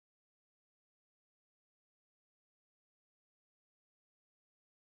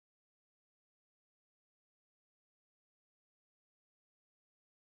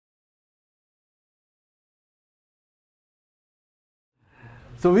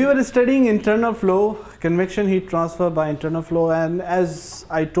So we were studying internal flow, convection heat transfer by internal flow, and as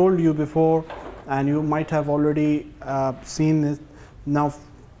I told you before, and you might have already seen it now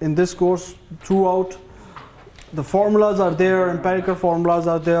in this course, throughout the formulas are there, empirical formulas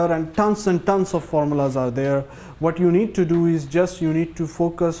are there, and tons of formulas are there. What you need to do is just you need to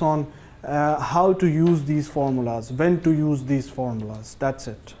focus on how to use these formulas, when to use these formulas, that's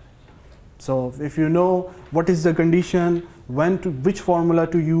it. So if you know what is the condition, when to, which formula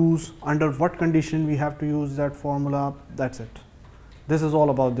to use, under what condition we have to use that formula, that's it. This is all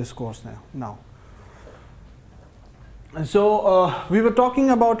about this course now. And so we were talking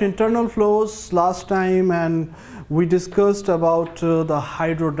about internal flows last time, and we discussed about the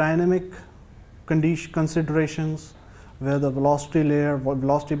hydrodynamic considerations, where the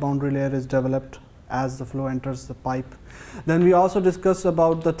velocity boundary layer is developed as the flow enters the pipe. Then we also discussed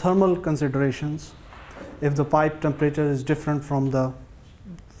about the thermal considerations. If the pipe temperature is different from the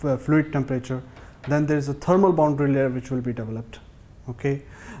fluid temperature, then there is a thermal boundary layer which will be developed. Okay.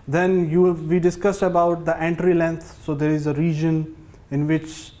 Then we discussed about the entry length. So there is a region in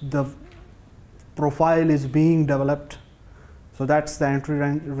which the profile is being developed. So that's the entry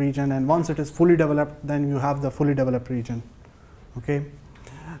region, and once it is fully developed, then you have the fully developed region. Okay.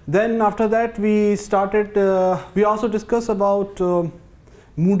 Then after that we started, we also discussed about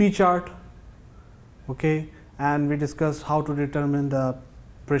Moody chart. Okay, and we discussed how to determine the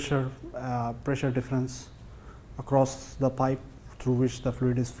pressure difference across the pipe through which the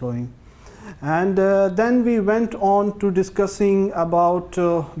fluid is flowing. And then we went on to discussing about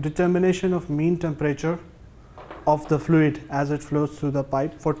determination of mean temperature of the fluid as it flows through the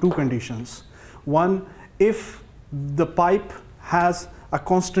pipe for two conditions. One, if the pipe has a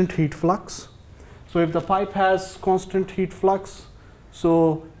constant heat flux. So if the pipe has constant heat flux,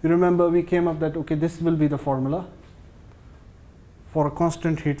 so you remember we came up that, okay, this will be the formula for a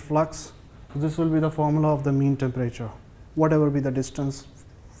constant heat flux. So this will be the formula of the mean temperature, whatever be the distance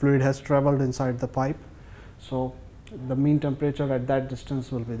fluid has traveled inside the pipe. So the mean temperature at that distance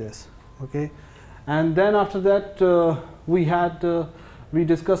will be this. Okay. And then after that we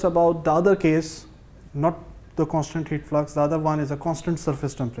discussed about the other case, not the constant heat flux. The other one is a constant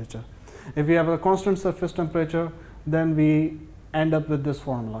surface temperature. If we have a constant surface temperature, then we end up with this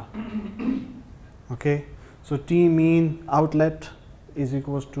formula. Okay. So T mean outlet is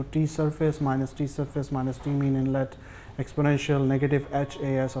equals to T surface minus T mean inlet exponential negative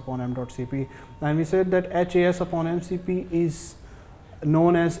HAS upon m dot Cp. And we said that HAS upon mCp is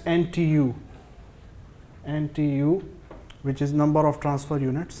known as NTU, which is number of transfer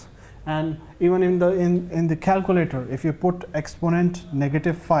units. And even in the calculator, if you put exponent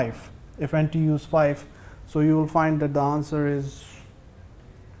 -5, if NTU is 5, so you will find that the answer is,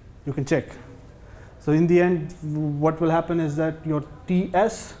 you can check. So in the end, what will happen is that your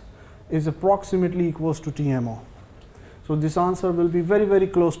TS is approximately equals to TMO. So this answer will be very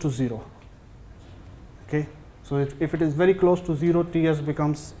close to 0. Okay. So if it is very close to 0, TS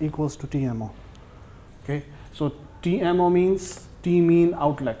becomes equals to TMO. Okay. So TMO means T mean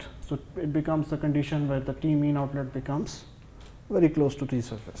outlet. So it becomes the condition where the T mean outlet becomes very close to T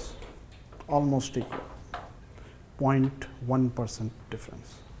surface, almost equal, 0.1%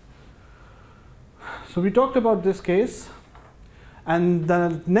 difference. So we talked about this case, and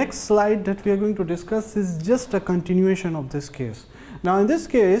the next slide that we are going to discuss is just a continuation of this case. Now in this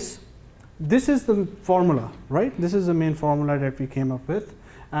case, this is the formula, right? This is the main formula that we came up with,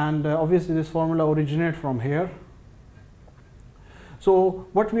 and obviously this formula originates from here. So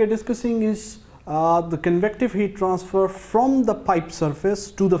what we are discussing is the convective heat transfer from the pipe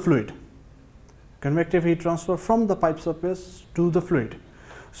surface to the fluid. Convective heat transfer from the pipe surface to the fluid.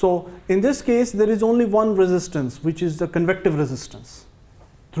 So in this case, there is only one resistance, which is the convective resistance,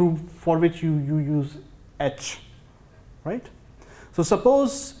 for which you use H, right? So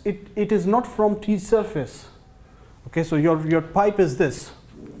suppose it is not from T surface. Okay, so your pipe is this,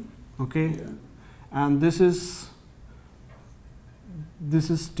 okay, yeah. And this is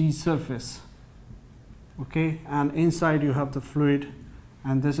T surface, okay, and inside you have the fluid,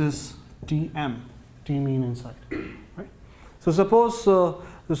 and this is Tm, T mean inside, right? So suppose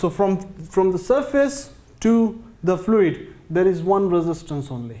so from the surface to the fluid, there is one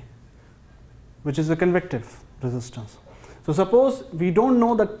resistance only, which is the convective resistance. So suppose we don't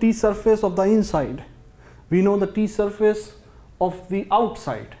know the T surface of the inside, we know the T surface of the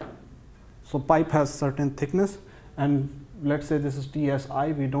outside. So pipe has certain thickness, and let's say this is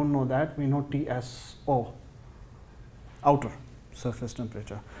TSI, we don't know that, we know TSO, outer surface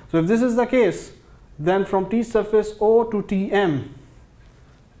temperature. So if this is the case, then from T surface O to Tm,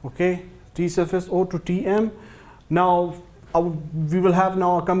 okay, T surface O to Tm, now we will have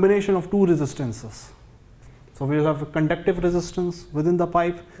now a combination of two resistances. So we will have a conductive resistance within the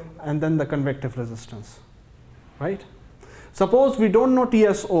pipe and then the convective resistance, right? Suppose we don't know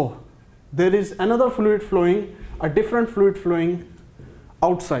TSO. There is another fluid flowing, a different fluid flowing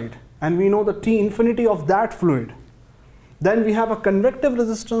outside, and we know the T infinity of that fluid. Then we have a convective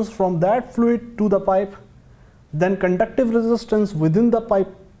resistance from that fluid to the pipe, then conductive resistance within the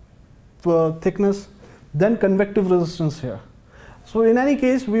pipe thickness, then convective resistance here. So in any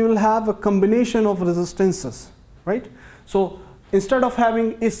case, we will have a combination of resistances, right? So instead of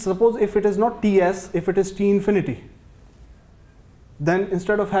having, suppose if it is not Ts, if it is T infinity, then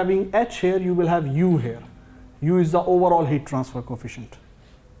instead of having H here, you will have U here. U is the overall heat transfer coefficient.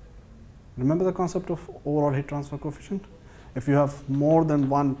 Remember the concept of overall heat transfer coefficient? If you have more than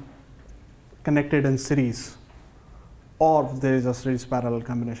one connected in series, or there is a series parallel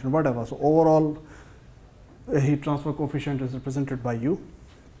combination, whatever. So overall heat transfer coefficient is represented by U.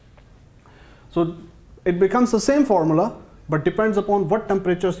 So it becomes the same formula, but depends upon what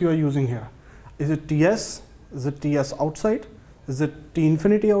temperatures you are using here. Is it Ts? Is it Ts outside? Is it T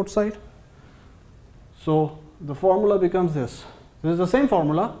infinity outside? So the formula becomes this. This is the same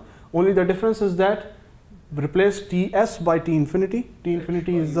formula, only the difference is that replace Ts by T infinity. T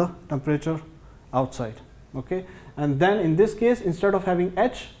infinity is the temperature outside. Okay, and then in this case, instead of having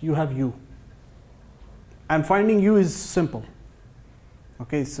H, you have U. And finding U is simple.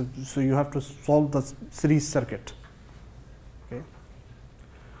 Okay, so you have to solve the series circuit. Okay.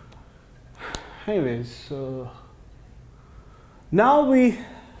 Anyways, now we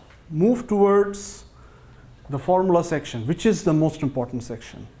move towards the formula section, which is the most important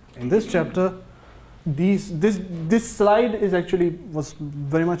section. In this chapter, this slide is was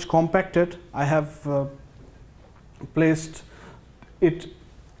very much compacted. I have placed it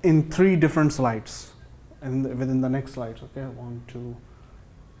in 3 different slides and within the next slides. Okay,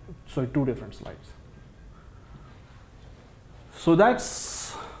 2 different slides. So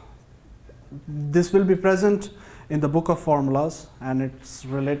this will be present in the book of formulas, and it's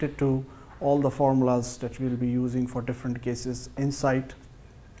related to all the formulas that we'll be using for different cases inside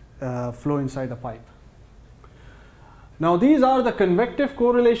flow inside a pipe. Now these are the convective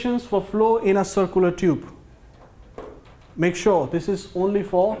correlations for flow in a circular tube. Make sure this is only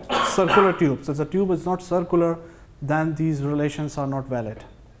for circular tubes. If the tube is not circular, then these relations are not valid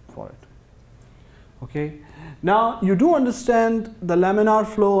for it. Okay. Now you do understand the laminar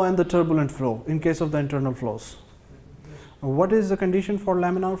flow and the turbulent flow in case of the internal flows. What is the condition for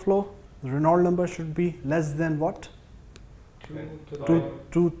laminar flow? The Reynolds number should be less than what?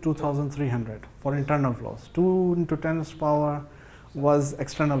 2300 for internal flows. 2 into 10th power was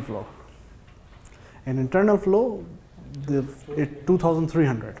external flow. In internal flow,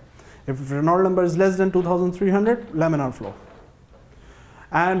 2300. If Reynolds number is less than 2300, laminar flow.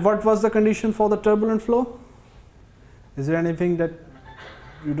 And what was the condition for the turbulent flow? Is there anything that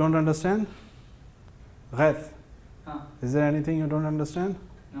you don't understand? Ghaith, is there anything you don't understand?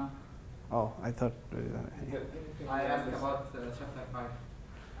 No. Oh, I thought. I asked about chapter 5.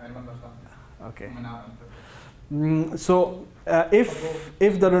 I remember something. Okay. So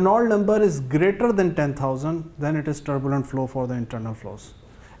if the Reynolds number is greater than 10,000, then it is turbulent flow for the internal flows.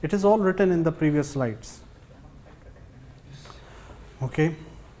 It is all written in the previous slides. Okay.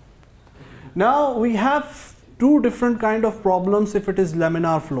 Now we have 2 different kind of problems if it is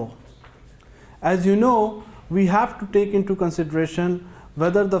laminar flow. As you know, we have to take into consideration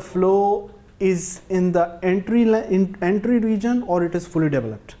whether the flow is in the entry region or it is fully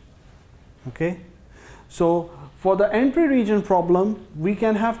developed. Okay. So for the entry region problem, we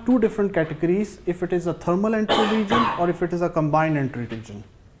can have 2 different categories, if it is a thermal entry region or if it is a combined entry region.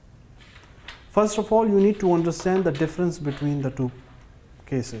 First of all, you need to understand the difference between the 2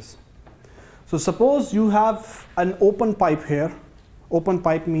 cases. So suppose you have an open pipe here. Open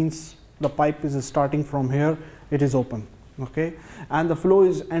pipe means the pipe is starting from here, it is open, okay, and the flow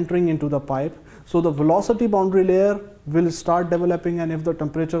is entering into the pipe. So the velocity boundary layer will start developing, and if the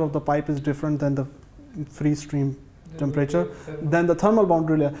temperature of the pipe is different than the free stream temperature, then the thermal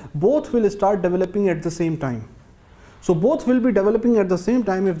boundary layer, both will start developing at the same time. So both will be developing at the same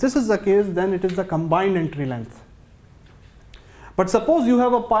time. If this is the case, then it is the combined entry length. But suppose you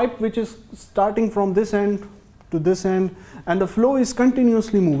have a pipe which is starting from this end to this end, and the flow is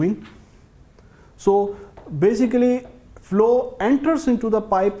continuously moving. So basically flow enters into the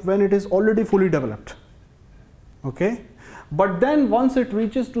pipe when it is already fully developed. Okay, but then once it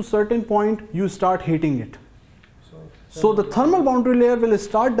reaches to certain point, you start heating it. So the thermal boundary layer will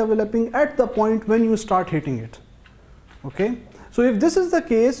start developing at the point when you start heating it. Okay, so if this is the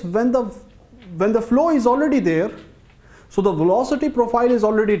case, when the flow is already there, So the velocity profile is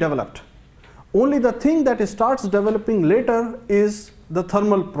already developed. Only the thing that starts developing later is the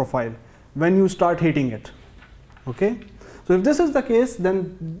thermal profile when you start heating it. Okay? So if this is the case,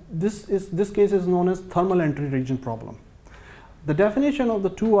 then this case is known as thermal entry region problem. The definition of the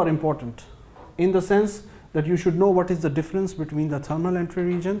two are important in the sense that you should know what is the difference between the thermal entry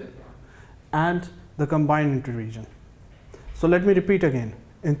region and the combined entry region. So let me repeat again.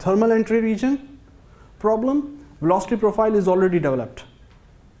 In thermal entry region problem, velocity profile is already developed.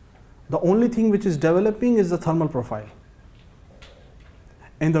 The only thing which is developing is the thermal profile.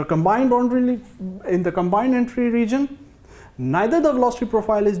 In the combined entry region, neither the velocity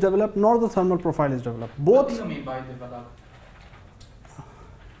profile is developed nor the thermal profile is developed. Both. What do you mean by developed?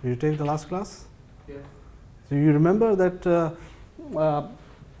 Did you take the last class? Yes. So you remember that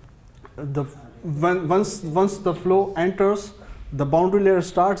once the flow enters, the boundary layer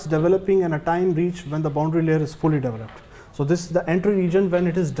starts developing and a time reach when the boundary layer is fully developed. So this is the entry region when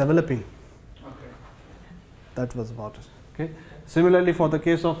it is developing. Okay. That was about it. Okay. Similarly, for the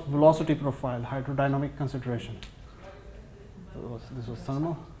case of velocity profile, hydrodynamic consideration. This was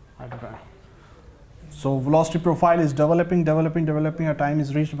thermal, hydrodynamic. So velocity profile is developing. A time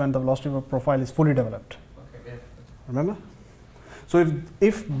is reached when the velocity profile is fully developed. Okay. Remember? So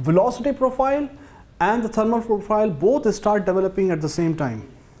if velocity profile and the thermal profile both start developing at the same time,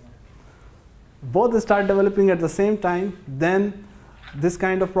 then this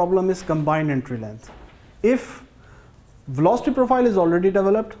kind of problem is combined entry length. If velocity profile is already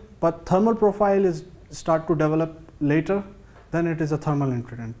developed, but thermal profile is start to develop later, then it is a thermal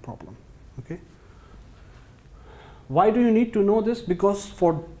entry length problem. Okay. Why do you need to know this? Because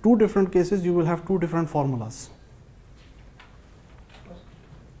for two different cases, you will have two different formulas.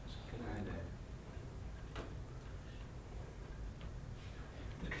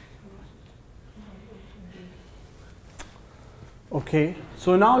 Okay,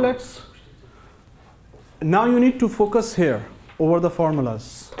 so now you need to focus here over the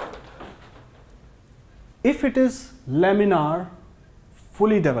formulas. If it is laminar,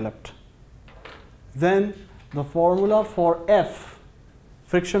 fully developed, then the formula for F,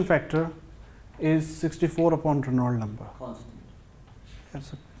 friction factor, is 64 upon Reynolds number.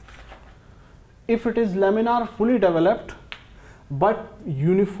 Constant. If it is laminar, fully developed, but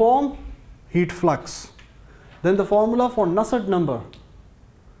uniform heat flux, then the formula for Nusselt number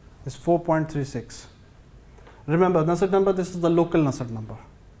is 4.36. Remember, Nusselt number, this is the local Nusselt number.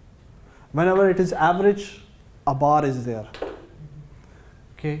 Whenever it is average, a bar is there.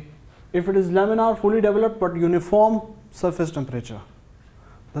 Okay. If it is laminar, fully developed, but uniform surface temperature,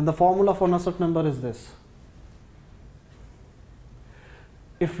 then the formula for Nusselt number is this.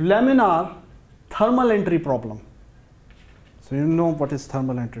 If laminar, thermal entry problem. So you know what is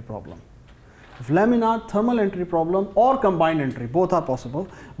thermal entry problem. If laminar, thermal entry problem or combined entry, both are possible,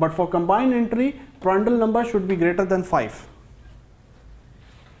 but for combined entry, Prandtl number should be greater than 5.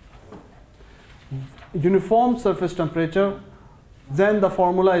 Uniform surface temperature, then the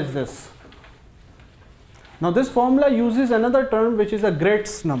formula is this. Now this formula uses another term which is a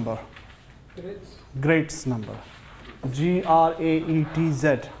Graetz number. Graetz number.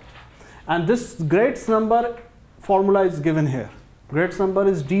 G-R-A-E-T-Z. And this Graetz number formula is given here. Graetz number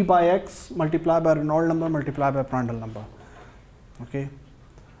is d by x multiplied by Reynolds number multiplied by Prandtl number. Okay.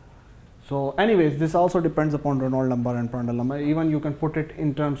 So anyways, this also depends upon Reynolds number and Prandtl number. Even you can put it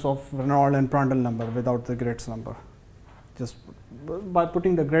in terms of Reynolds and Prandtl number without the Graetz number. Just by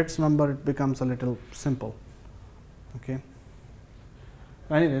putting the Graetz number, it becomes a little simple. Okay.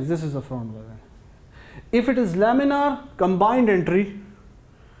 Anyways, this is the formula then. If it is laminar, combined entry,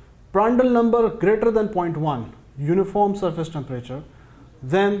 Prandtl number greater than 0.1, uniform surface temperature,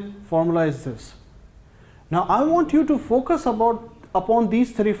 then formula is this. Now I want you to focus upon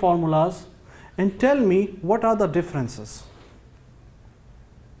these three formulas and tell me what are the differences.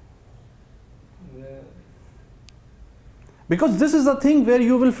 Because this is the thing where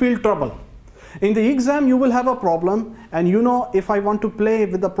you will feel trouble. In the exam, you will have a problem, and you know, if I want to play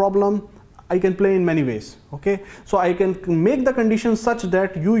with the problem, I can play in many ways. Okay, so I can make the condition such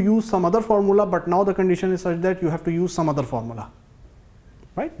that you use some other formula, but now the condition is such that you have to use some other formula.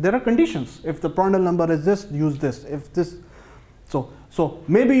 Right? There are conditions. If the Prandtl number is this, use this. If this, so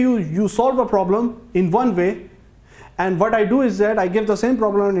maybe you solve a problem in one way, and what I do is that I give the same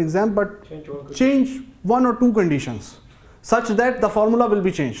problem in exam, but change one or two conditions, such that the formula will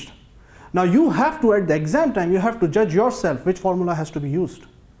be changed. Now you have to, at the exam time, you have to judge yourself which formula has to be used.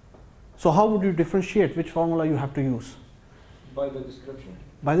 So how would you differentiate which formula you have to use? By the description.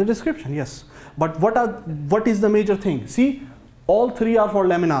 By the description, yes. But what is the major thing? See, all three are for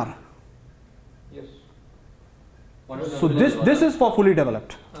laminar. Yes. So this is for fully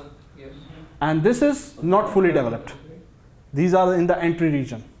developed, Yes. and this is not fully developed. These are in the entry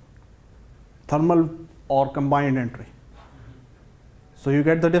region, thermal or combined entry. So you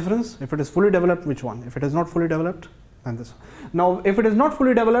get the difference. If it is fully developed, which one? If it is not fully developed, then this. Now, if it is not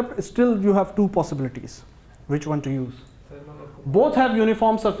fully developed, still you have two possibilities. Which one to use? Both have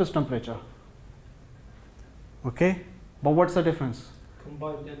uniform surface temperature. Okay, but what's the difference?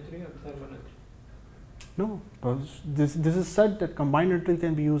 Combined entry and thermal entry. No, because this is said that combined entry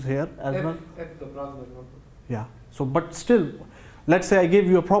can be used here as well. If the Prandtl number. Yeah. So, but still, let's say I gave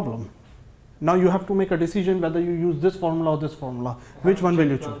you a problem. Now you have to make a decision whether you use this formula or this formula. Which one will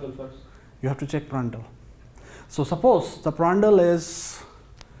you choose? You have to check Prandtl. So suppose the Prandtl is,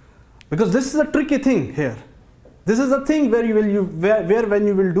 because this is a tricky thing here. This is a thing where where when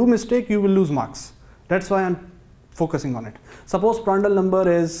you will do mistake, you will lose marks. That's why I'm focusing on it. Suppose Prandtl number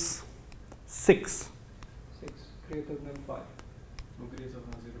is 6. 6 greater than 5. Greater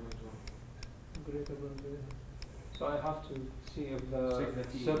than 0 as well. Greater than 0. So I have to see if the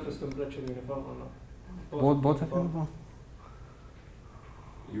surface temperature uniform or not. Both have uniform.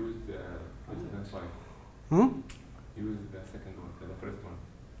 Use the next one. Use the second one, the first one.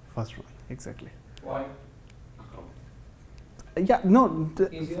 First one, exactly. Why? Yeah, no.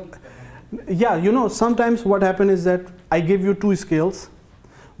 Easier? Yeah, you know, sometimes what happens is that I give you two scales.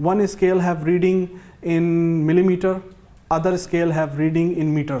 One scale have reading in millimeter, other scale have reading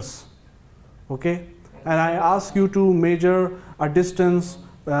in meters. Okay? And I ask you to measure a distance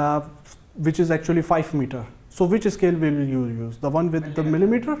which is actually 5 meters. So which scale will you use? The one with the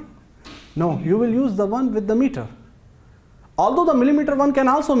millimeter? No, you will use the one with the meter. Although the millimeter one can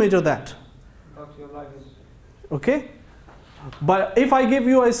also measure that. But your life is. Okay? But if I give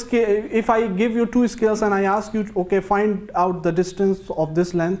you a scale, if I give you two scales and I ask you, okay, find out the distance of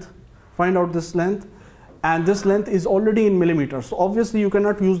this length, find out this length, and this length is already in millimeters. So obviously you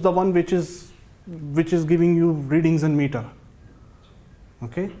cannot use the one which is giving you readings in meter.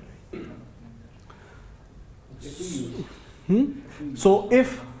 Okay?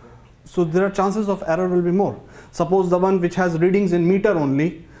 So there are chances of error will be more. Suppose the one which has readings in meter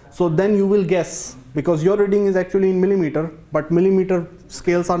only, so then you will guess, because your reading is actually in millimeter, but millimeter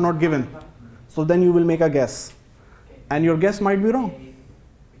scales are not given. So then you will make a guess, and your guess might be wrong.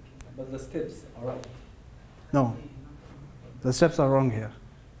 But the steps are right. No, the steps are wrong here,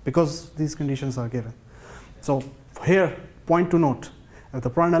 because these conditions are given. So here, point to note, if the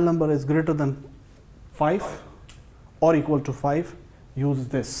Prandtl number is greater than 5 or equal to 5, use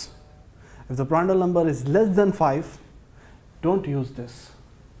this. If the Prandtl number is less than 5, don't use this.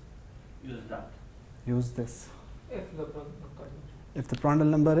 Use that. Use this. If the If the Prandtl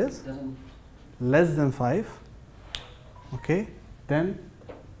number is less than 5, okay, then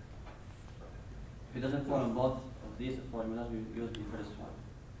if it doesn't fall in both of these formulas, we use the first one.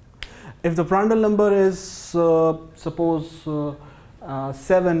 if the Prandtl number is suppose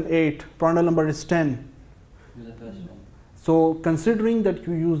 7, 8, Prandtl number is 10. Use the first one. So considering that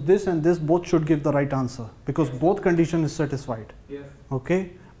you use this and this, both should give the right answer, because both condition is satisfied. Yes.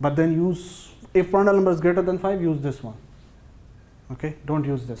 Okay, but then use, if Prandtl number is greater than 5, use this one. Okay, don't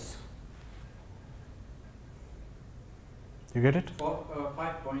use this. You get it?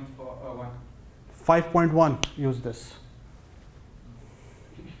 5.1. 5.1, use this.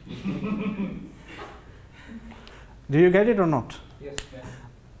 Do you get it or not? Yes.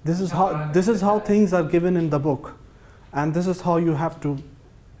 This is how things are given in the book, and this is how you have to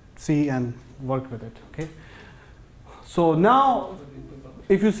see and work with it. Okay. So now,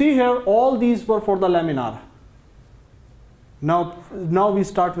 if you see here, all these were for the laminar. Now we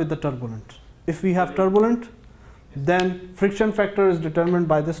start with the turbulent. If we have turbulent, then friction factor is determined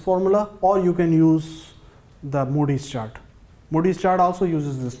by this formula, or you can use the Moody's chart. Moody's chart also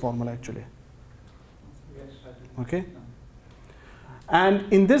uses this formula actually. Yes, I do. Okay.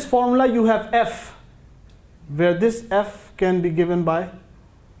 And in this formula you have F, where this F can be given by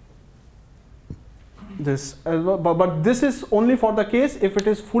this. But this is only for the case if it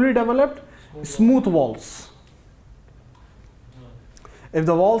is fully developed smooth walls. If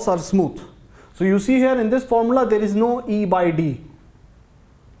the walls are smooth. So you see here in this formula there is no E by D,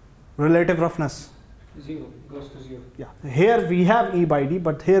 relative roughness. 0 goes to 0. Yeah, here we have E by D,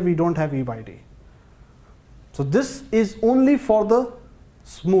 but here we don't have E by D. So this is only for the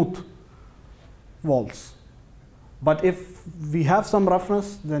smooth walls. But if we have some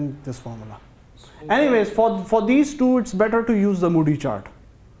roughness, then this formula. Anyways, for these two, it's better to use the Moody chart.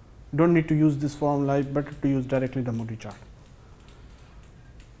 Don't need to use this formula, it's better to use directly the Moody chart.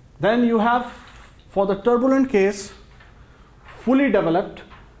 Then you have, for the turbulent case, fully developed,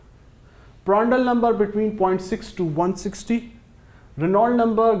 Prandtl number between 0.6 to 160, Reynolds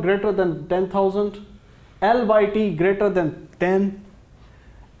number greater than 10,000, L by T greater than 10,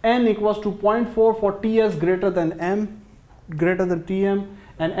 N equals to 0.4 for TS greater than M, greater than TM,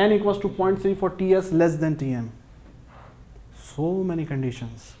 and N equals to 0.3 for TS less than TM. So many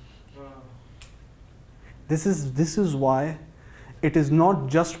conditions. This is why it is not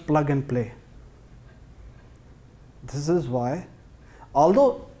just plug and play. This is why,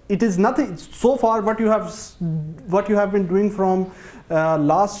 although it is nothing so far, what you have been doing from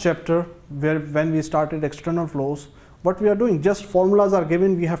last chapter, when we started external flows, what we are doing, just formulas are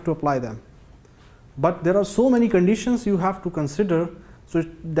given, we have to apply them. But there are so many conditions you have to consider, so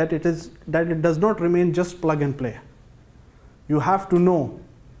that it does not remain just plug and play. You have to know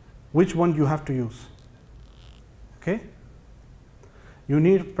which one you have to use. Okay? You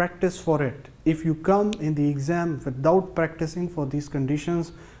need practice for it. If you come in the exam without practicing for these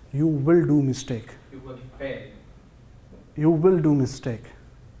conditions, you will do mistake. You will fail. You will do mistake.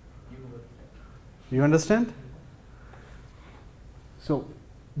 You will fail. You understand? So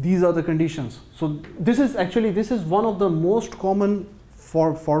these are the conditions. So this is one of the most common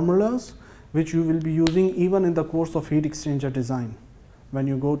formulas which you will be using even in the course of heat exchanger design. When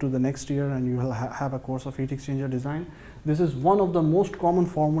you go to the next year and you will have a course of heat exchanger design, this is one of the most common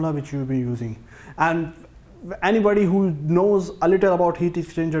formula which you will be using. And anybody who knows a little about heat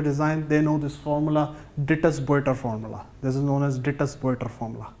exchanger design, they know this formula, Dittus-Boeter formula. This is known as Dittus-Boeter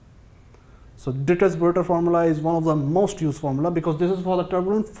formula. So Dittus-Boeter formula is one of the most used formula because this is for the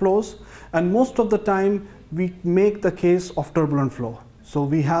turbulent flows, and most of the time we make the case of turbulent flow. So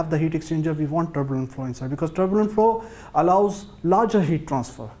we have the heat exchanger, we want turbulent flow inside because turbulent flow allows larger heat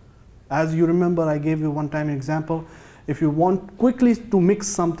transfer. As you remember, I gave you one time an example. If you want quickly to mix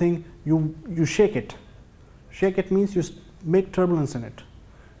something, you shake it. Shake it means you make turbulence in it.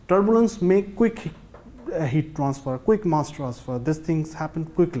 Turbulence make quick heat transfer, quick mass transfer. These things happen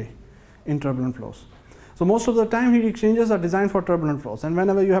quickly in turbulent flows. So most of the time heat exchangers are designed for turbulent flows, and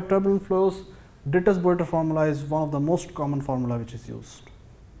whenever you have turbulent flows, Dittus-Boeter formula is one of the most common formula which is used.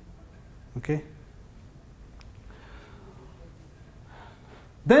 Okay.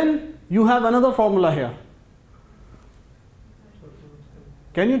 Then you have another formula here.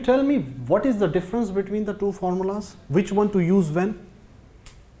 Can you tell me what is the difference between the two formulas? Which one to use when?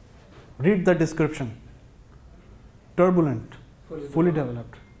 Read the description. Turbulent, fully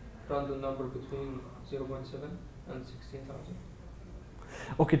developed. Prandtl number between 0.7 and 16,000.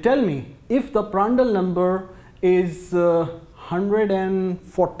 Okay, tell me, if the Prandtl number is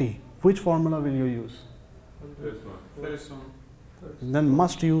 140, which formula will you use? First one. Then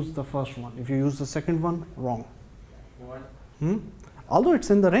must use the first one. If you use the second one, wrong. Why? Although it's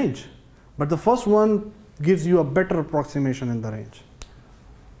in the range, but the first one gives you a better approximation in the range.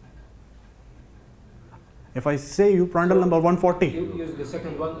 If I say you Prandtl number 140. You use the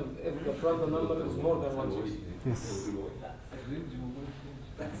second one if the Prandtl number is more than 160. Yes.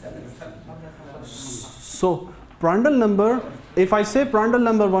 So Prandtl number, if I say Prandtl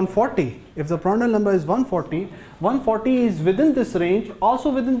number 140, if the Prandtl number is 140, 140 is within this range,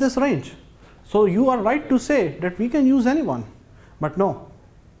 also within this range. So you are right to say that we can use anyone, but no.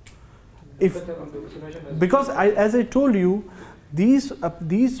 Because as I told you, these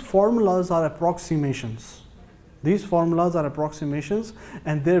formulas are approximations. These formulas are approximations,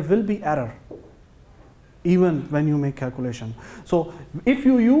 and there will be error even when you make calculation. So if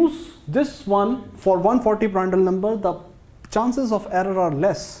you use this one for 140 Prandtl number, the chances of error are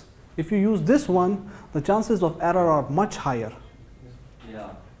less. If you use this one, the chances of error are much higher.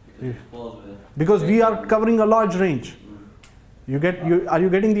 Yeah, because we are covering a large range. Are you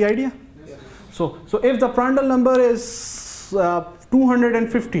getting the idea? Yes. So if the Prandtl number is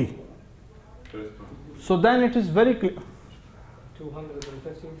 250, so then it is very clear.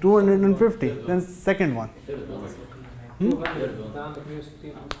 250. Then second one.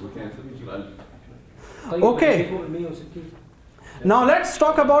 Okay. Now let's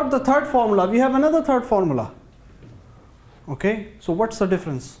talk about the third formula. We have another third formula. Okay. So what's the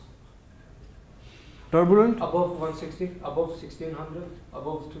difference? Turbulent. Above 160, above 1600,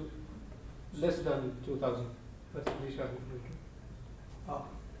 above less than 2000. That's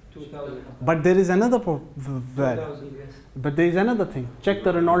 2000. But there is another value. 2000, yes. But there is another thing. Check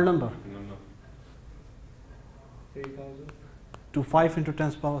the Reynolds number. 3000. To 5 into 10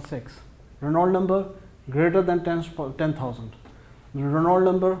 to the power 6. Reynolds number greater than 10,000. Reynolds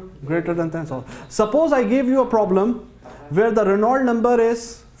number greater than 10,000. Suppose I gave you a problem where the Reynolds number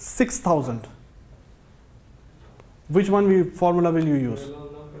is 6,000. Which formula will you use?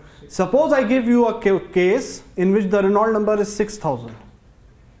 Suppose I give you a case in which the Reynolds number is 6,000.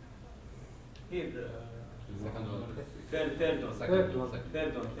 Here, Second one.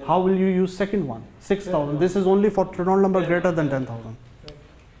 third one. How will you use second one? 6,000. This is only for Reynolds number greater than 10,000.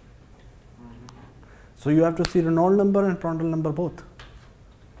 So you have to see Reynolds number and Prandtl number both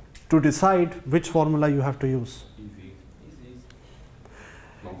to decide which formula you have to use. Easy.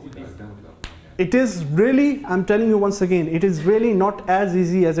 It is really, I'm telling you once again, it is really not as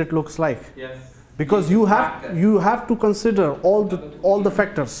easy as it looks like. Yes. Because you have to consider all the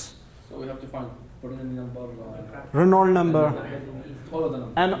factors. So we have to find Prandtl number, Reynolds number, all of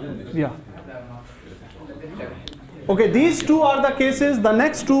them. and yeah. Okay, these two are the cases. The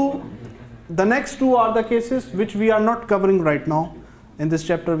next two are the cases which we are not covering right now. In this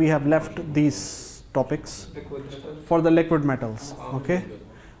chapter, we have left these topics for the liquid metals. Okay.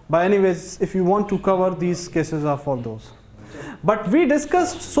 But anyways, if you want to cover, these cases are for those. But we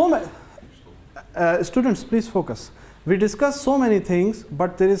discussed so many. Students, please focus. We discussed so many things,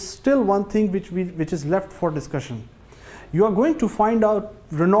 but there is still one thing which is left for discussion. You are going to find out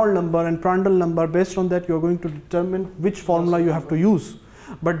Reynolds number and Prandtl number. Based on that, you are going to determine which formula you have to use.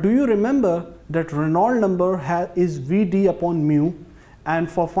 But do you remember that Reynolds number is Vd upon mu, and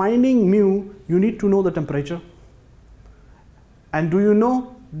for finding mu, you need to know the temperature. And do you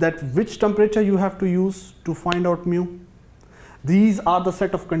know that which temperature you have to use to find out mu? These are the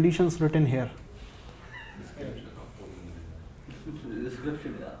set of conditions written here.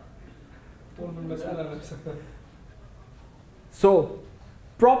 Description, So,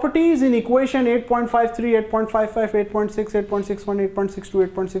 properties in equation 8.53, 8.55, 8.6, 8.61, 8.62,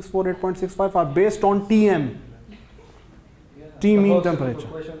 8.64, 8.65 are based on Tm, T mean temperature.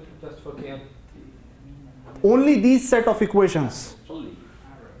 Just for TM. Only these set of equations.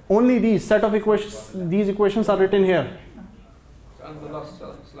 Only these set of equations. These equations are written here. And the last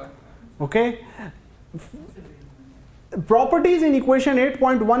slide. Okay. Properties in equation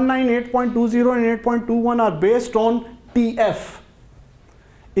 8.19, 8.20 and 8.21 are based on Tf.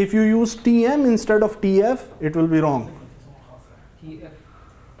 If you use Tm instead of Tf, it will be wrong. TF.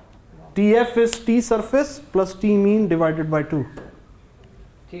 Tf is T surface plus T mean divided by 2.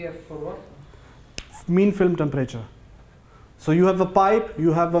 TF for what? Mean film temperature. So you have a pipe,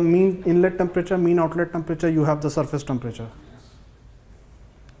 you have a mean inlet temperature, mean outlet temperature, you have the surface temperature.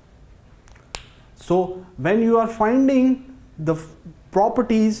 So when you are finding the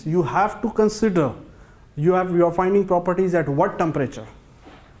properties, you have to consider you are finding properties at what temperature.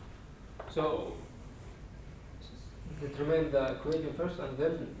 So determine the equation first and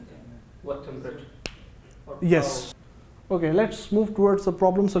then what temperature? Or Yes. Okay, let's move towards the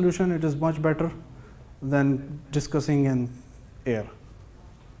problem solution. It is much better than discussing in air.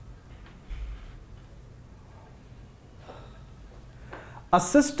 A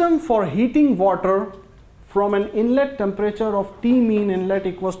system for heating water from an inlet temperature of T mean inlet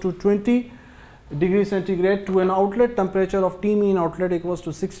equals to 20 degrees centigrade to an outlet temperature of T mean outlet equals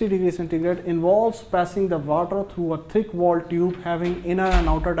to 60 degrees centigrade involves passing the water through a thick walled tube having inner and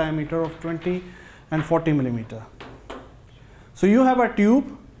outer diameter of 20 and 40 millimeter. So you have a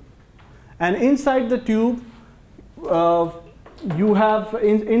tube, and inside the tube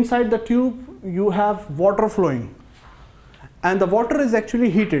you have water flowing, and the water is actually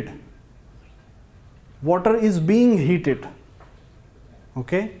heated. Water is being heated.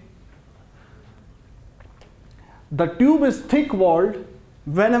 Okay. The tube is thick walled.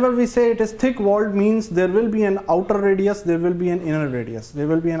 Whenever we say it is thick walled, means there will be an outer radius, there will be an inner radius, there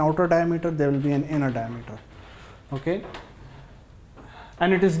will be an outer diameter, there will be an inner diameter. Okay.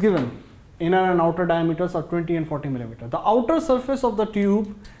 And it is given inner and outer diameters are 20 and 40 millimeter. The outer surface of the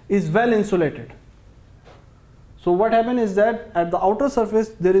tube is well insulated. So what happens is that at the outer surface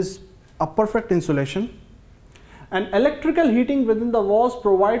there is a perfect insulation, and electrical heating within the walls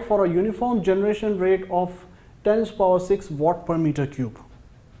provide for a uniform generation rate of 10⁶ watt per meter cube.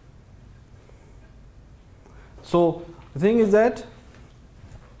 So the thing is that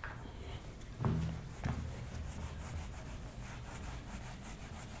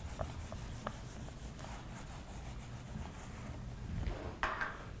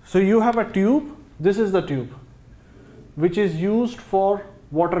so you have a tube. This is the tube which is used for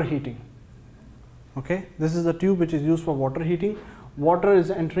water heating. Okay, this is the tube which is used for water heating. Water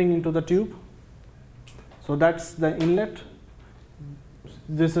is entering into the tube. So that's the inlet.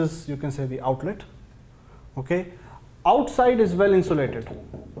 This is, you can say, the outlet. Okay, outside is well insulated.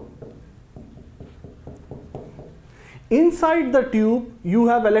 Inside the tube you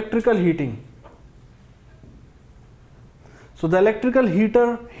have electrical heating. So the electrical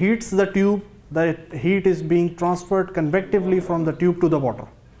heater heats the tube. The heat is being transferred convectively from the tube to the water,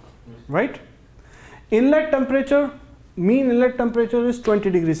 right? Inlet temperature, mean inlet temperature is 20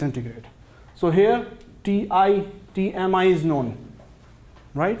 degrees centigrade. So here Tmi is known,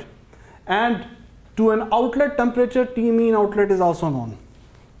 right? And to an outlet temperature, T mean outlet is also known.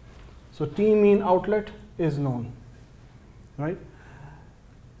 So T mean outlet is known, right?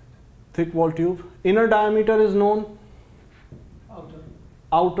 Thick wall tube. Inner diameter is known.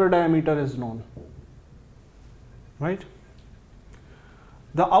 Outer diameter is known, right?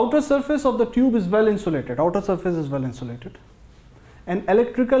 The outer surface of the tube is well insulated. Outer surface is well insulated. And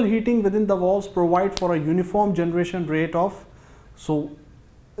electrical heating within the walls provide for a uniform generation rate of, so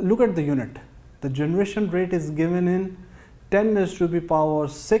look at the unit. The generation rate is given in 10 raised to the power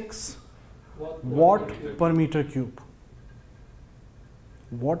 6 watt per meter cube.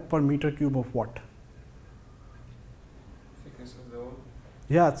 Watt per meter cube of what? Thickness of the wall.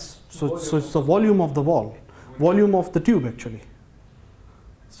 Yeah, so it's the volume of the wall, volume of the tube actually.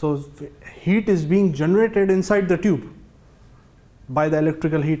 So heat is being generated inside the tube by the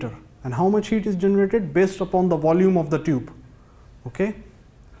electrical heater. And how much heat is generated? Based upon the volume of the tube, okay?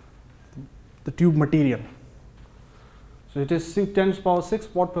 The tube material. So it is 10 to the power 6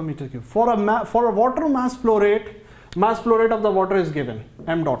 watt per meter cube. For a water mass flow rate of the water is given,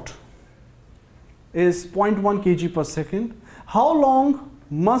 m dot is 0.1 kg per second. How long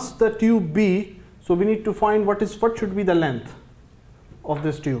must the tube be? So we need to find what should be the length of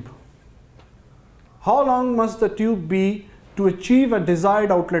this tube. How long must the tube be to achieve a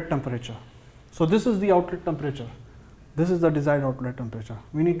desired outlet temperature? So this is the outlet temperature. This is the desired outlet temperature.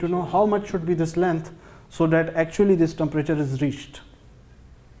 We need to know how much should be this length so that actually this temperature is reached.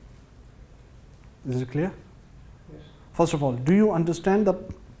 Is it clear? Yes. First of all, do you understand the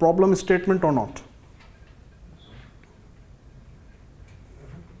problem statement or not?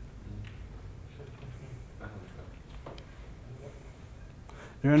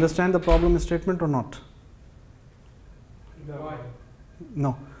 Do you understand the problem statement or not? Why?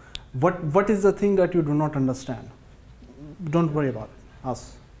 No. What is the thing that you do not understand? Don't worry about it.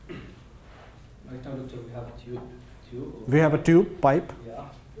 Ask. Like now, doctor, we have a tube. We have a tube, pipe. Yeah.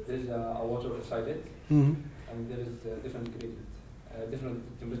 There is a water inside it, Mm-hmm. and there is a different gradient,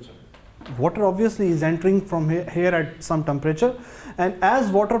 different temperature. Water obviously is entering from here at some temperature, and as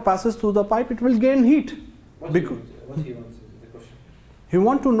water passes through the pipe, it will gain heat. What Because he wants is the question. you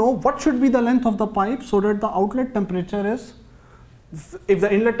want to know what should be the length of the pipe so that the outlet temperature is, if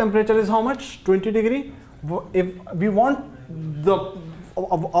the inlet temperature is how much? 20 degree. If we want the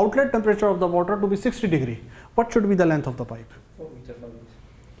outlet temperature of the water to be 60 degree, what should be the length of the pipe? 4 meter, 5 meters.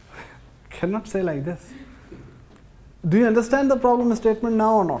 Cannot say like this. Do you understand the problem statement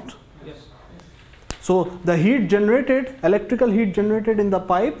now or not? Yes. So the heat generated, electrical heat generated in the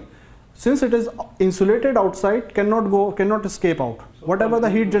pipe, since it is insulated outside, cannot escape out. Whatever the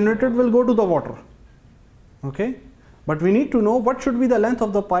heat generated will go to the water. Okay? But we need to know what should be the length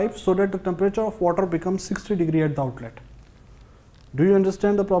of the pipe so that the temperature of water becomes 60 degree at the outlet. Do you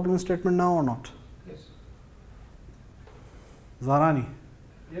understand the problem statement now or not? Yes. Zarani,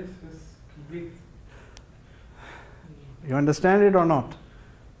 Yes, complete. you understand it or not?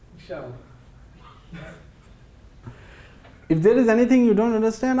 Inshallah. If there is anything you don't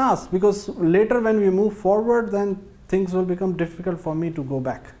understand, ask, because later when we move forward, then things will become difficult for me to go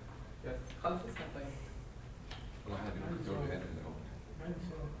back. Yes. Go ahead and go ahead and go.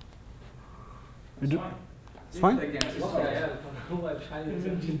 You do- It's fine?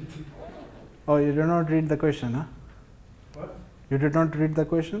 Oh, you did not read the question, huh? What? You did not read the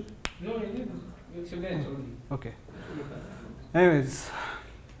question? No, you didn't. You explained already. Okay. Anyways,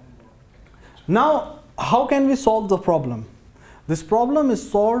 now how can we solve the problem? This problem is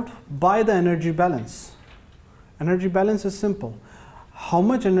solved by the energy balance. Energy balance is simple. How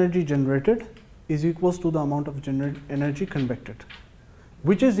much energy generated is equals to the amount of energy convected,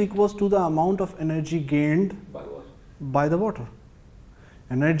 which is equals to the amount of energy gained by the water.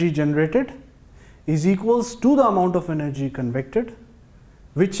 Energy generated is equals to the amount of energy convected,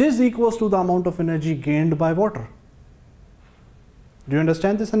 which is equals to the amount of energy gained by water. Do you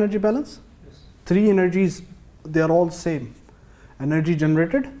understand this energy balance? Yes. Three energies, they are all same. Energy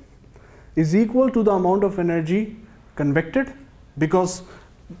generated is equal to the amount of energy convected, because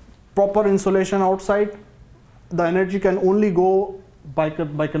proper insulation outside, the energy can only go by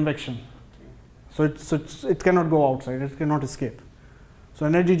convection. So it cannot go outside, it cannot escape. So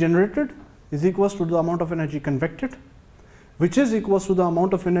energy generated is equals to the amount of energy convected, which is equals to the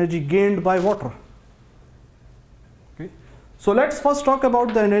amount of energy gained by water. Okay. So let's first talk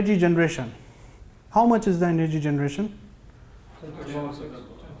about the energy generation. How much is the energy generation?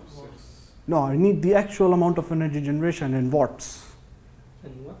 No, I need the actual amount of energy generation in watts.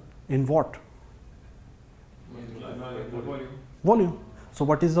 And what? In watt? Volume. Volume. So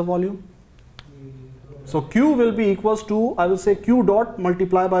what is the volume? So Q will be equals to, I will say Q dot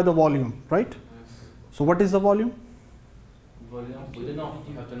multiply by the volume, right? So what is the volume? Volume, we don't know.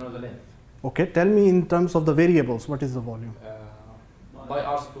 You have to know the length. Okay, tell me in terms of the variables, what is the volume? By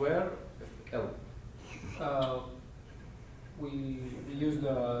r square, L. We use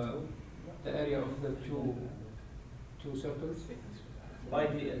the area of the two circles. By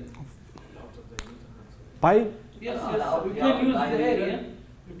the Pi? Yes, yes. We can use the area,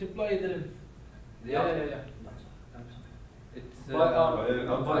 multiply the length. Yeah. It's By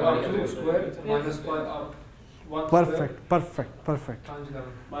r2 squared minus by r1 Perfect. times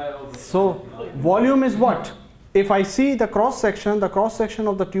the So volume is what? If I see the cross section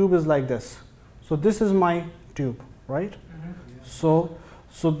of the tube is like this. So this is my tube, right? So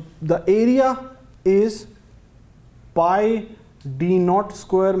the area is pi d naught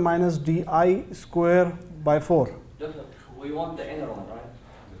square minus di square by 4. We want the inner one, right?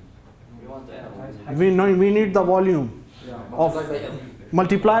 We want the inner one. We need the volume of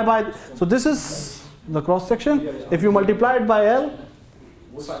multiply by. So this is the cross section. If you multiply it by L,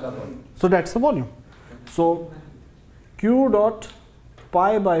 so that's the volume. So Q dot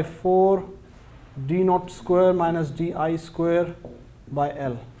pi by 4 d naught square minus di square by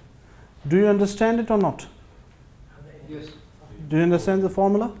L. Do you understand it or not? Yes. Do you understand the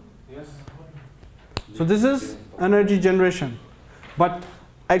formula? Yes. So this is energy generation, but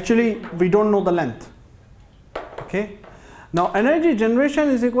actually we don't know the length. Okay. Now energy generation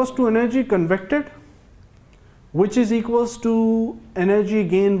is equals to energy convected, which is equals to energy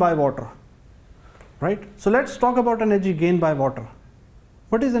gained by water. Right? So let's talk about energy gained by water.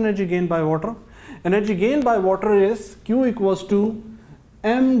 What is energy gained by water? Energy gained by water is Q equals to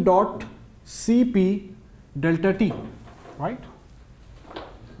m dot Cp delta T, right?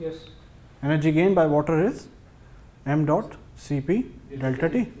 Yes. Energy gained by water is m dot Cp delta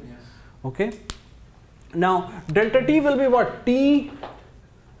T. Okay. Now delta T will be what? T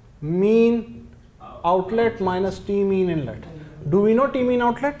mean outlet minus T mean inlet. Do we know T mean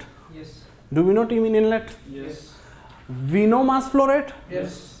outlet? Yes. Do we know T mean inlet? Yes. We know mass flow rate,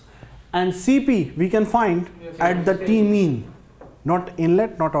 Yes. and Cp we can find at the T mean, not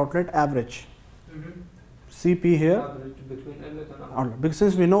inlet, not outlet, average. Cp here, Average between inlet and outlet. outlet. Because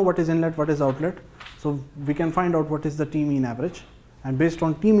since we know what is inlet, what is outlet, so we can find out what is the T mean average, and based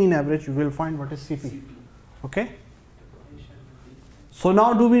on T mean average, you will find what is Cp. Okay. So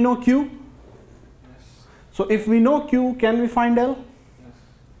now do we know Q? So if we know Q, can we find L?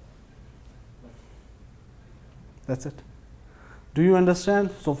 That's it. Do you understand?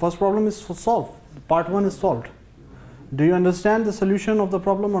 So first problem is solved. Part 1 is solved. Do you understand the solution of the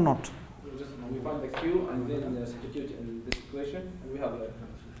problem or not? We find the Q and then substitute in this equation, and we have the.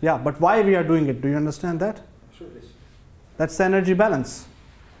 Yeah, but why we are doing it? Do you understand that? Sure, yes. That's the energy balance.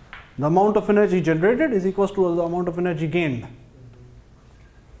 The amount of energy generated is equals to the amount of energy gained.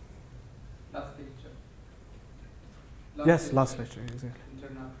 Last lecture. Yes, last lecture, exactly.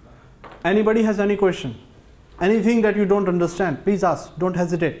 Internal. Anybody has any question? Anything that you don't understand, please ask. Don't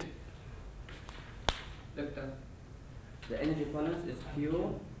hesitate. Delta. The energy balance is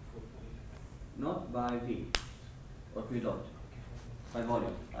Q not by V or Q dot by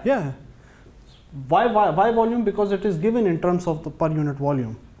volume. Right? Yeah. Why volume? Because it is given in terms of the per unit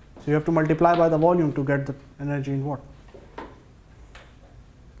volume. So you have to multiply by the volume to get the energy in watt.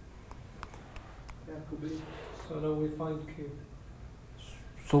 Yeah, could be. So now we find Q.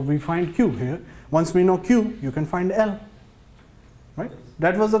 So we find Q here. Once we know Q, you can find L. Right?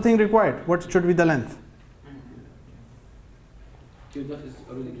 That was the thing required. What should be the length? Q dot is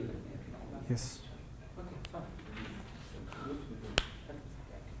already given. Yes. Okay, fine.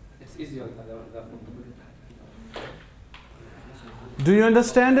 It's easier than that one. Do you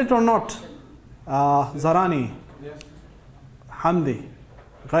understand it or not? Zarani, Yes. Hamdi,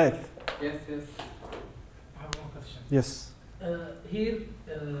 Ghaith. Yes. I have one question. Yes. Here,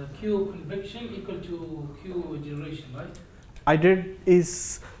 Q convection equal to Q generation, right? I did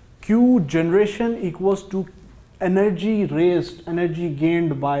is Q generation equals to energy raised, energy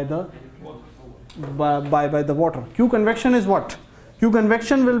gained by the by the water. Q convection is what? Q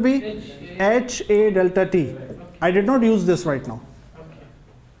convection will be HA delta T. I did not use this right now. Okay.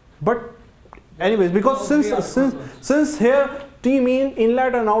 But anyways, because since here T mean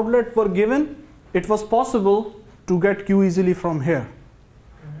inlet and outlet were given, it was possible to get Q easily from here.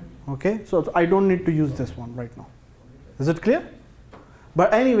 Okay, so I don't need to use this one right now. Is it clear?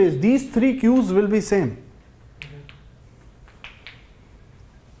 But anyways, these three Q's will be same.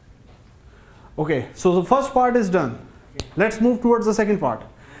 Okay, so the first part is done. Let's move towards the second part.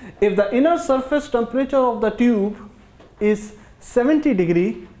 If the inner surface temperature of the tube is 70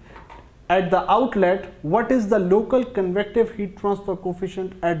 degree at the outlet, what is the local convective heat transfer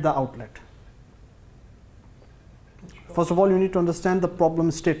coefficient at the outlet? First of all, you need to understand the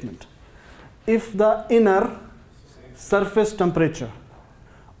problem statement. If the inner surface temperature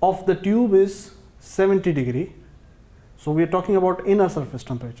of the tube is 70 degree, so we are talking about inner surface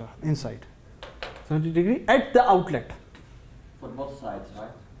temperature inside, 70 degree at the outlet. For both sides, right?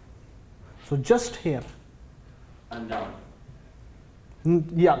 So just here. And down.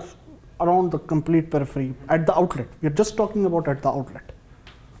 Yeah, around the complete periphery, at the outlet. We are just talking about at the outlet.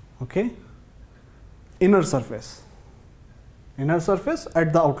 Okay? Inner surface. Inner surface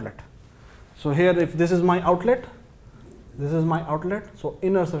at the outlet. So here, if this is my outlet, this is my outlet, so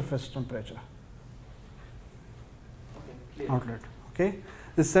inner surface temperature. Okay, Outlet. Okay?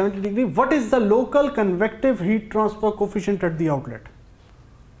 This 70 degree. What is the local convective heat transfer coefficient at the outlet?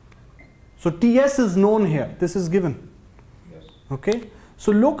 So Ts is known here. This is given. Yes. Okay?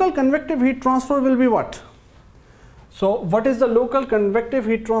 So local convective heat transfer will be what? So what is the local convective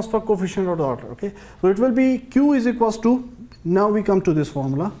heat transfer coefficient of the outlet? Okay? So it will be Q is equals to, now we come to this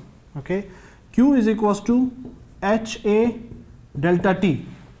formula. Okay? Q is equals to HA delta T.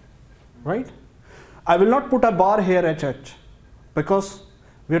 Right? I will not put a bar here HH because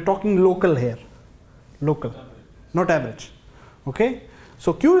we are talking local here. Local, not average. Okay?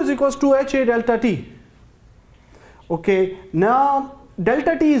 So Q is equals to HA delta T. Okay, now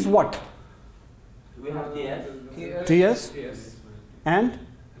delta T is what? We have TS. TS Yes. and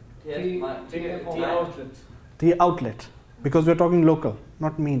T outlet. the outlet, because we are talking local,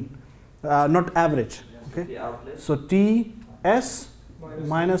 not mean, not average. Okay, The outlet. so TS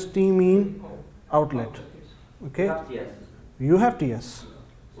minus T mean outlet. Okay, We have TS. you have TS.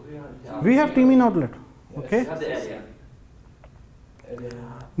 have We have T mean outlet. Okay, We have the area.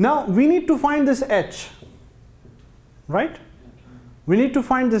 now we need to find this H, right? We need to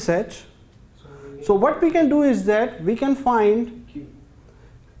find this H. So what we can do is that we can find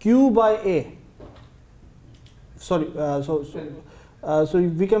Q by A. Sorry, so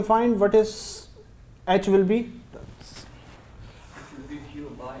we can find what is H will be. It will be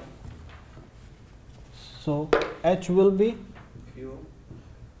Q by So H will be Q.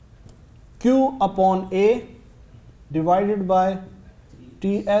 Q upon A divided by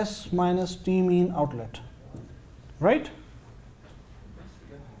TS minus T mean outlet, right?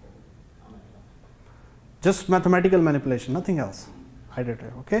 Just mathematical manipulation, nothing else. I did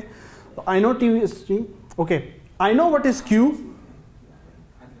it, okay? So I know T is T. Okay, I know what is Q.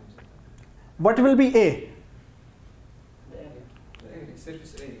 What will be A?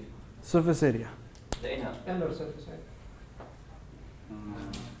 Surface area. Surface area. The inner. Inner surface area.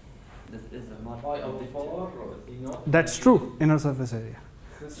 This is a mark. Pi over 4, you know? That's true, inner surface area.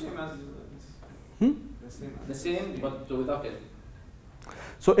 The same as Hmm? the same The same, but without it.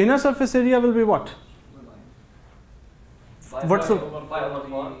 So inner surface area will be what? What's the Pi over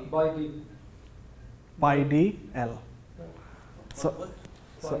 4? By D. pi d L. So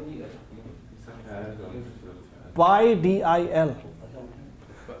By D. pi d I L.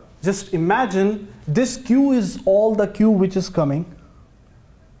 Just imagine this Q is all the Q which is coming.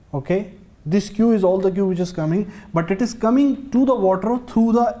 Okay, this Q is all the Q which is coming, but it is coming to the water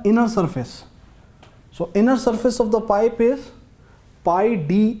through the inner surface. So inner surface of the pipe is pi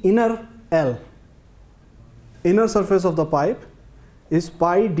d inner L. Inner surface of the pipe is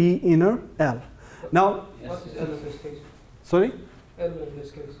pi d inner L. Now, What is L in this case? sorry. L in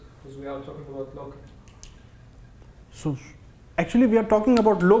this case, because we are talking about local. So actually we are talking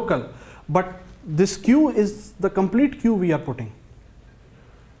about local, but this Q is the complete Q we are putting.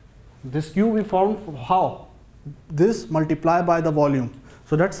 This Q we found how? This multiply by the volume.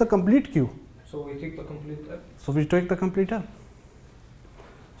 So that's the complete Q. So we take the complete L. So we take the complete L.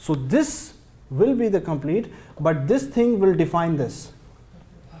 So this will be the complete, but this thing will define this.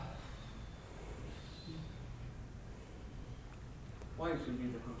 Why it will be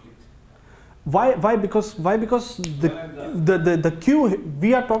the complete? Why? Because the Q,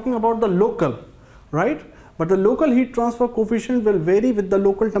 we are talking about the local, right? But the local heat transfer coefficient will vary with the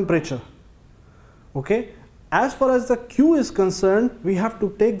local temperature. Okay? As far as the Q is concerned, we have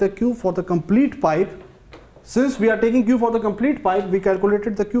to take the Q for the complete pipe. Since we are taking Q for the complete pipe, we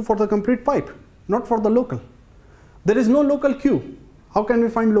calculated the Q for the complete pipe, not for the local. There is no local Q. How can we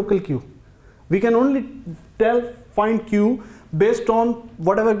find local Q? We can only find Q based on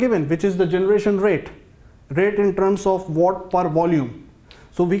whatever given, which is the generation rate in terms of watt per volume.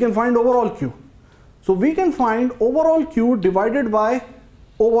 So we can find overall Q. So we can find overall Q divided by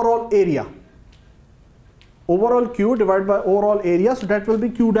overall area. Overall Q divided by overall area, so that will be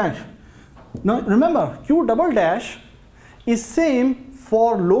Q dash. Now remember, Q double dash is same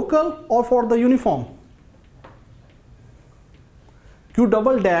for local or for the uniform? Q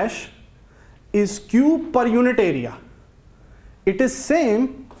double dash is Q per unit area. It is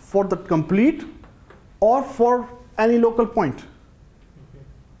same for the complete or for any local point.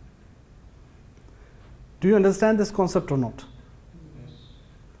 Do you understand this concept or not?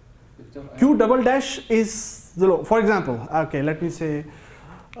 Q double dash is the low. For example, okay, let me say,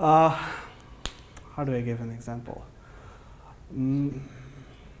 how do I give an example?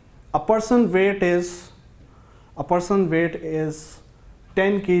 A person weight is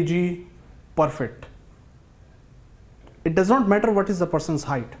 10 kg per fit. It does not matter what is the person's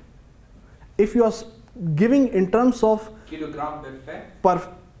height. If you are giving in terms of kilogram per fit?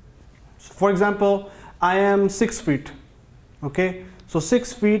 For example, I am 6 feet, okay? So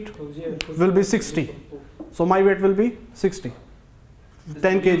 6 feet will be 60. So my weight will be 60,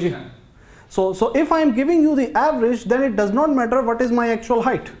 10 kg. So if I am giving you the average, then it does not matter what is my actual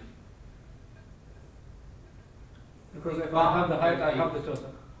height. Because if I have the height, I have the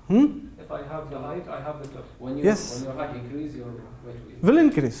total. If I have the height, I have the total. When you, Yes. When your height increase, your weight Will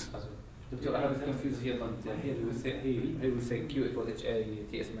increase. Doctor, I was confused here, but here we will say Q equal HA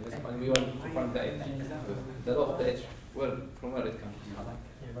TS minus, and we want to find the H. The law of the H, from where it comes?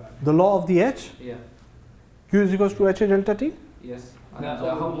 The law of the H, Yeah. Q is equals to HA delta T. Yes. And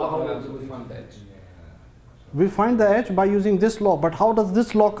how do we find the H? We find the H by using this law, but how does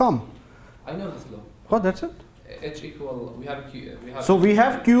this law come? I know this law. Oh, that's it. H equal, we have Q. So we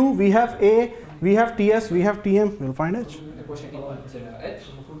have Q, we have A, we have TS, we have TM, we'll find H. The question is H.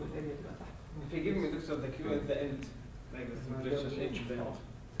 If you give me this of the Q at the end, like the temperature H,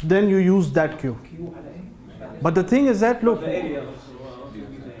 Then you use that Q. But the thing is that, look,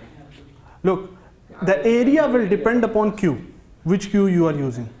 the area will depend upon Q, which Q you are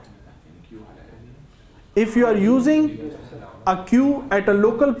using. If you are using a Q at a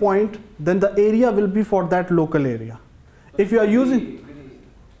local point, then the area will be for that local area. If you are using,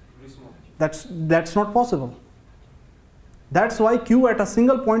 that's not possible. That's why Q at a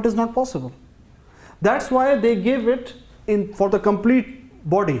single point is not possible. That's why they give it in for the complete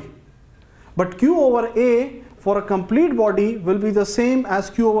body. But Q over A for a complete body will be the same as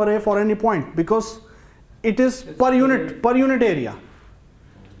Q over A for any point, because it is per unit area.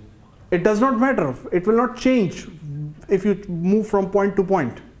 It does not matter. It will not change if you move from point to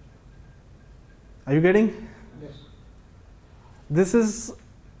point. Are you getting? Yes. This is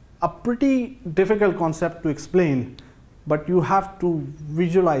a pretty difficult concept to explain, but you have to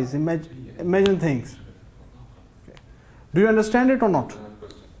visualize, imagine things. Okay. Do you understand it or not?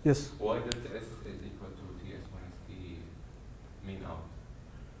 Yes. Why delta S is equal to TS minus T mean out?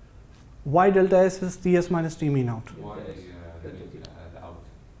 Why delta S is TS minus T mean out? Why the out?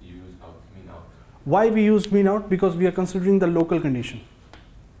 You use out, mean out. Why we use mean out? Because we are considering the local condition.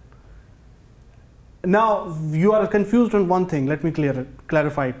 Now you are confused on one thing. Let me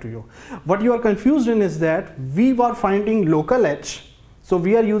clarify it to you. What you are confused in is that we were finding local H, so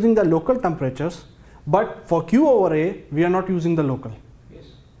we are using the local temperatures, but for Q over A we are not using the local. Yes.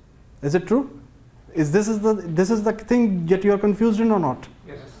 Is it true? This is the thing that you are confused in or not?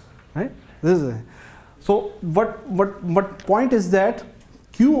 Yes. Right? This is it. So what point is that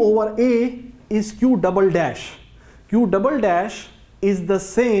Q over A is Q double dash. Q double dash is the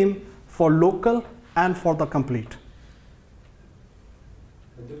same for local and for the complete.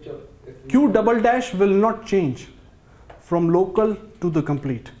 Q double dash will not change from local to the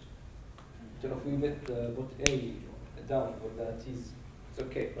complete. So if we put A down with the T's, it's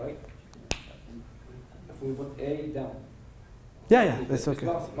okay, right? If we put A down. Yeah, that's okay.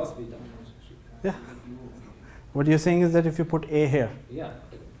 It must be down. Yeah. What you're saying is that if you put A here. Yeah.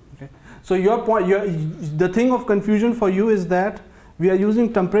 Okay. So your point, the thing of confusion for you is that we are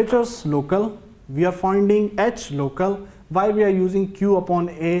using temperatures local, we are finding H local, why we are using Q upon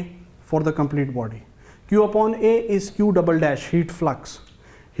A for the complete body. Q upon A is Q double dash, heat flux.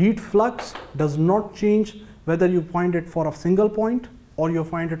 Heat flux does not change whether you find it for a single point or you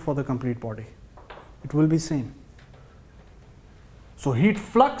find it for the complete body. It will be same. So heat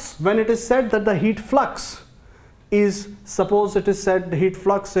flux, when it is said that the heat flux is, suppose it is said the heat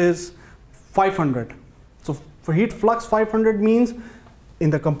flux is 500. So for heat flux 500 means in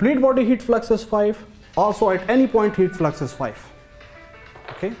the complete body heat flux is 5, also at any point heat flux is 5.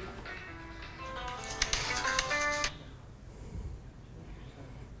 Okay?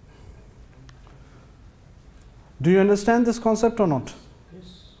 Do you understand this concept or not?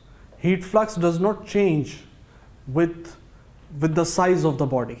 Yes. Heat flux does not change with the size of the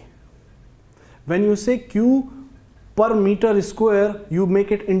body. When you say Q per meter square, you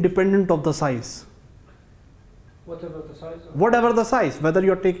make it independent of the size. Whatever the size. Whatever the size, whether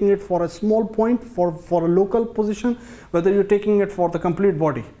you're taking it for a small point, for a local position, whether you're taking it for the complete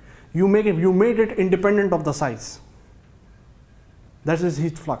body, you made it independent of the size. That is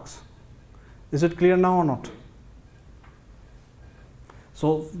heat flux. Is it clear now or not?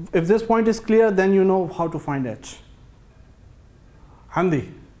 So if this point is clear, then you know how to find H.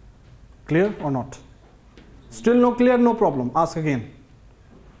 Hamdi, clear or not? Still no clear, no problem. Ask again.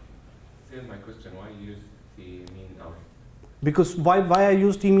 Here's my question: why use the mean outlet? Because why I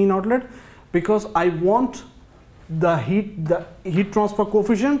use T mean outlet? Because I want the heat transfer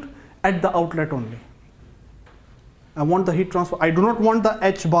coefficient at the outlet only. I want the heat transfer. I do not want the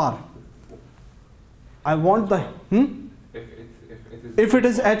H bar. I want the if it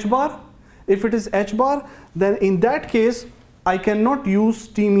is H bar, then in that case I cannot use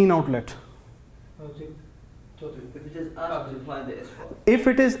T mean outlet. If it is asked to find the H bar. If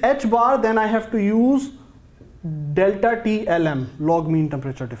it is H bar, then I have to use delta T LM, log mean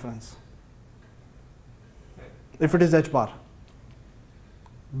temperature difference. If it is H bar.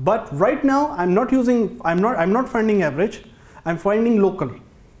 But right now I'm not finding average, I'm finding local.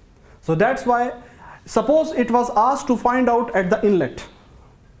 So that's why, suppose it was asked to find out at the inlet.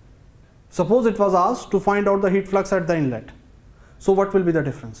 Suppose it was asked to find out the heat flux at the inlet. So what will be the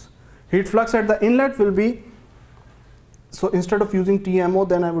difference? Heat flux at the inlet will be, so instead of using TMO,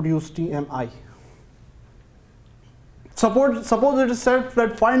 then I would use TMI. Suppose it is said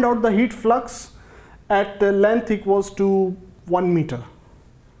that find out the heat flux at the length equals to 1 meter.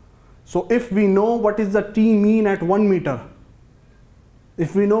 So if we know what is the T mean at 1 meter,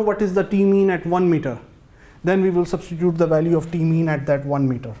 then we will substitute the value of T mean at that 1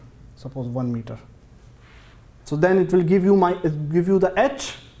 meter. Suppose 1 meter. So then it will give you the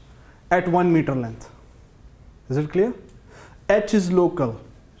H at 1 meter length. Is it clear? H is local,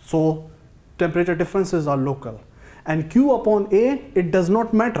 so temperature differences are local. And Q upon A, it does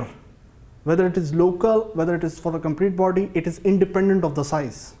not matter whether it is local, whether it is for a complete body, it is independent of the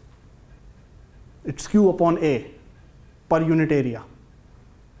size. It's Q upon A per unit area.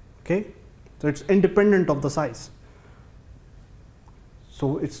 Okay, so it's independent of the size.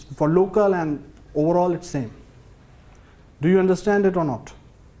 So it's for local and overall it's same. Do you understand it or not?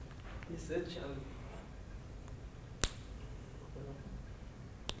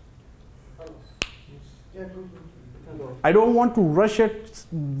 I don't want to rush it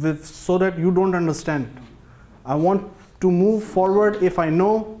so that you don't understand. I want to move forward if I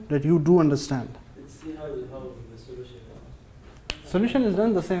know that you do understand. Let's see how the solution is. Solution is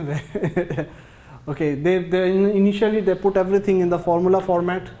done the same way. Okay, initially they put everything in the formula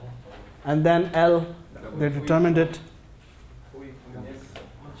format, and then L, they determined it.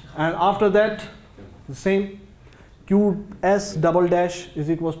 And after that, the same, QS double dash is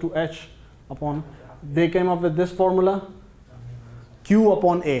equals to H upon, they came up with this formula, Q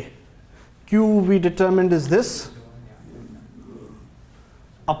upon A. Q we determined is this,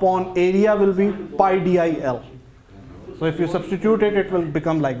 upon area will be pi DIL. So if you substitute it, it will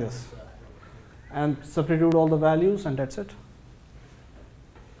become like this. And substitute all the values and that's it.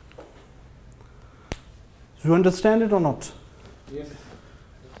 Do you understand it or not? Yes.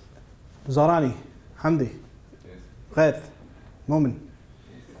 Zarani, Hamdi, Yes. Ghaith, Momin.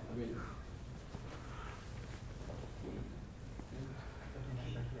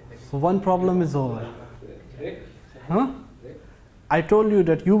 So one problem is over. Huh? I told you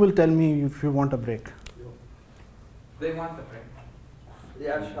that you will tell me if you want a break. They want the break. They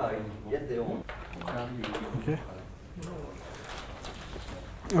are shy. Yes, they want. Okay.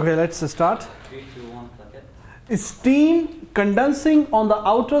 Okay, let's start. 3, 2, 1, second. Steam condensing on the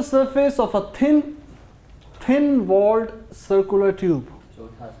outer surface of a thin walled circular tube. So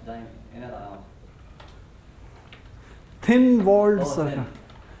it has time in and out. Thin walled Oh, circle. thin.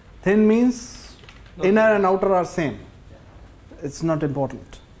 Thin means inner and outer are same. It's not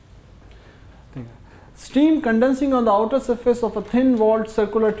important. Steam condensing on the outer surface of a thin walled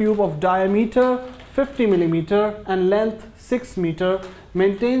circular tube of diameter 50 millimeter and length 6 meter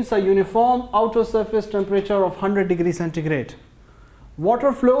maintains a uniform outer surface temperature of 100 degrees centigrade.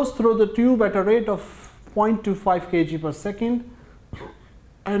 Water flows through the tube at a rate of 0.25 kg per second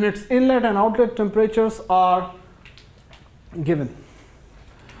and its inlet and outlet temperatures are given.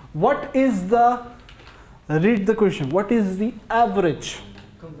 What is the, read the question, what is the average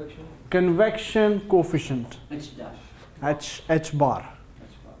convection coefficient H dash. H bar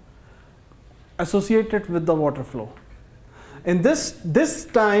H bar. associated with the water flow? In this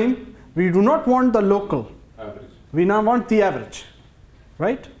time we do not want the local, Average. we now want the average,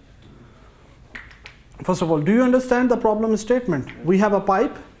 right? First of all, do you understand the problem statement? We have a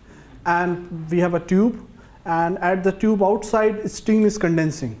pipe and we have a tube and at the tube outside steam is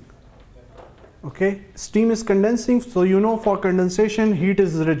condensing. Okay, steam is condensing, so you know for condensation heat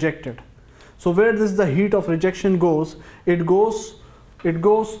is rejected. So where does the heat of rejection goes? It goes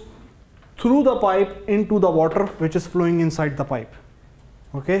through the pipe into the water which is flowing inside the pipe.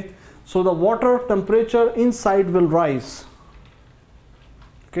 Okay, so the water temperature inside will rise.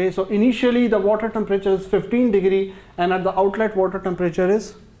 Okay, so initially the water temperature is 15 degree and at the outlet water temperature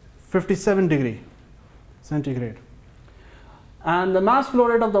is 57 degree centigrade. And the mass flow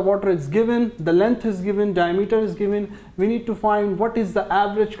rate of the water is given, the length is given, diameter is given. We need to find what is the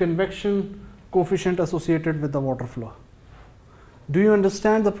average convection coefficient associated with the water flow. Do you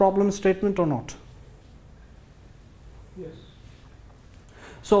understand the problem statement or not? Yes.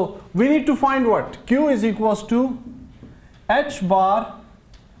 So we need to find what? Q is equals to H bar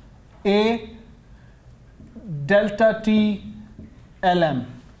A delta T Lm,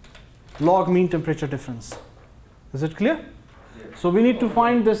 log mean temperature difference. Is it clear? So we need to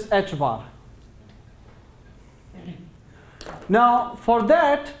find this H bar. Now for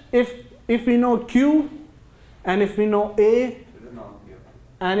that, if we know Q and if we know A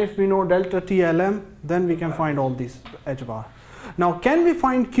and if we know delta T Lm, then we can find all these H bar. Now can we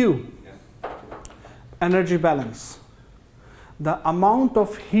find Q? Energy balance. The amount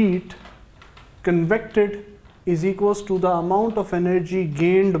of heat convected is equals to the amount of energy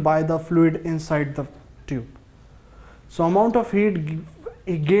gained by the fluid inside the tube. So amount of heat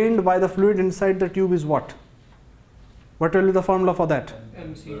gained by the fluid inside the tube is what? What will be the formula for that?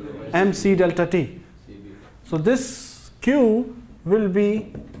 MC delta T. So this Q will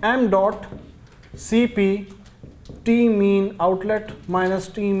be m dot Cp T mean outlet minus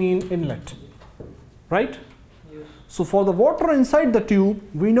T mean inlet, right? Yes. So for the water inside the tube,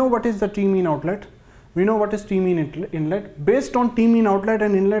 we know what is the T mean outlet, we know what is T mean inlet. Based on T mean outlet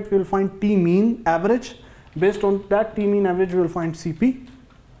and inlet, we will find T mean average. Based on that T mean average, we will find Cp,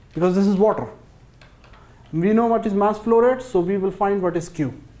 because this is water. We know what is mass flow rate, so we will find what is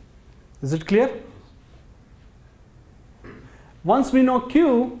Q. Is it clear? Once we know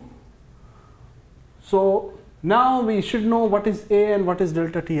Q, so now we should know what is A and what is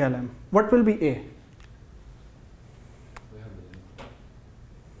delta T Lm. What will be A?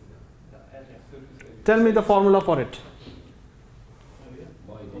 Tell me the formula for it.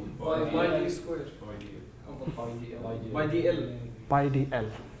 By D squared. By DL. Pi dl.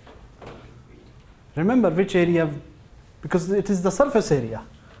 Remember which area, because it is the surface area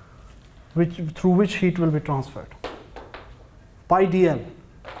through which heat will be transferred. Pi dl.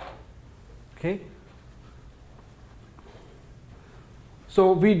 Okay.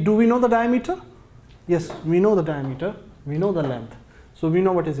 So do we know the diameter? Yes, we know the diameter, we know the length, so we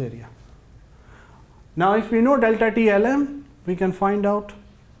know what is area. Now if we know delta T Lm, we can find out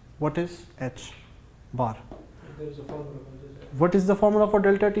what is H bar. There is a formula for this. What is the formula for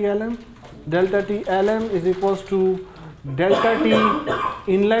delta T Lm? Delta T Lm is equals to delta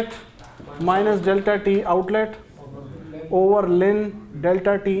T inlet minus delta T outlet over ln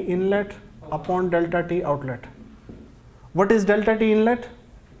delta T inlet upon delta T outlet. What is delta T inlet?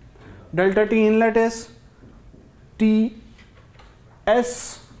 Delta T inlet is T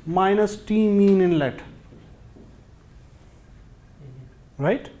S minus T mean inlet.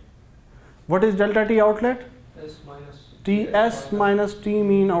 Right? What is delta T outlet? S minus Ts minus T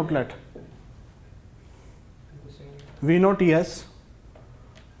mean outlet. the same. We know Ts,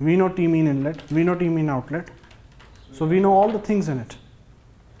 we know T mean inlet, we know T mean outlet. So we know all the things in it.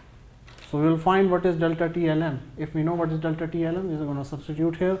 So we will find what is delta T Lm. If we know what is delta T Lm, we are going to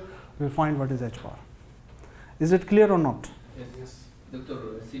substitute here. We will find what is H bar. Is it clear or not? Yes. Dr.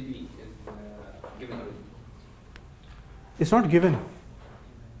 Cp is given already. It's not given.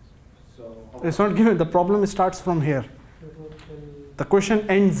 So It's not given. The problem starts from here. The question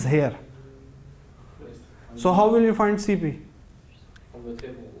ends here. So how will you find Cp? on the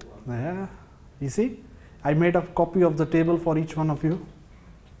table. Yeah. You see? I made a copy of the table for each one of you.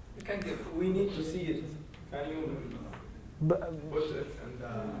 You can give. We need to see it. Can you But put it and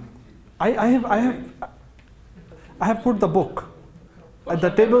I have put the book. The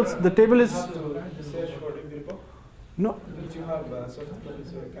table is have to search for the book? no. Don't you have a certain copy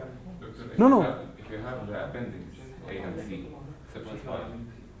so you can? Doctor, No. If you have the appendix A and C, separate file.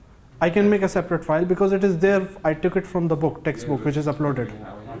 I can make a separate file because it is there. I took it from the book, textbook, which is uploaded.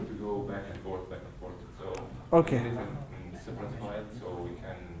 I will have to go back and forth. So Okay. it is in separate file, so we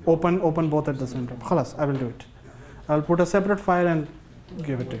can Open both at the same time. Khalas, I will do it. I will put a separate file and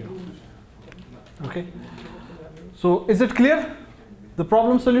give it to you. Okay. So is it clear? The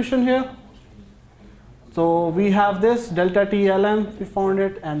problem solution here. So we have this delta T Lm. We found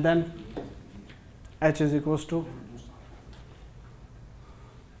it, and then H is equals to.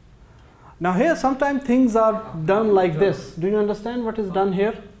 Now here sometimes things are done like this. Do you understand what is done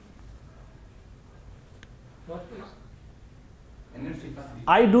here? What is? Energy passed.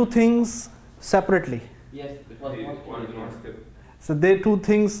 I do things separately. Yes, it was One step. So they two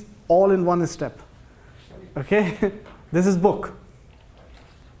things all in one step. Okay, this is book.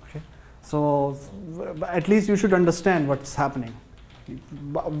 Okay, so at least you should understand what's happening.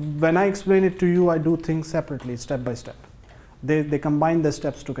 When I explain it to you, I do things separately, step by step. They combine the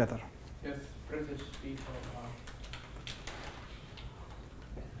steps together. Yes, British people are.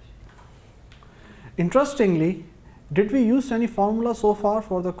 Interestingly, did we use any formula so far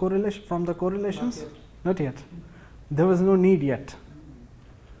for the correlation from the correlations? Not yet. There was no need yet.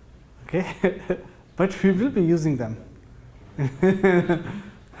 Okay, but we will be using them.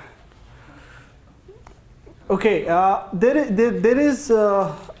 Okay, there is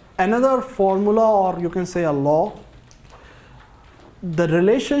another formula, or you can say a law. The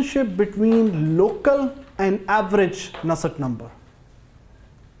relationship between local and average Nusselt number.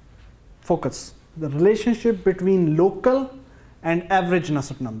 Focus. The relationship between local and average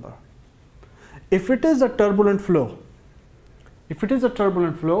Nusselt number. If it is a turbulent flow,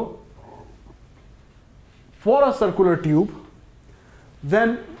 for a circular tube,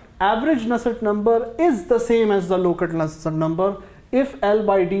 then average Nusselt number is the same as the local Nusselt number if L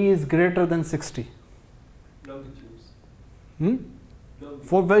by D is greater than 60. Long tubes.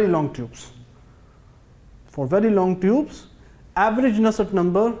 For very long tubes. For very long tubes, average Nusselt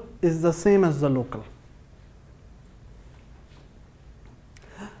number is the same as the local.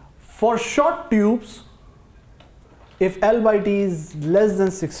 For short tubes, if L by D is less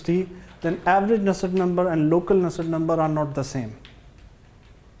than 60, then average Nusselt number and local Nusselt number are not the same.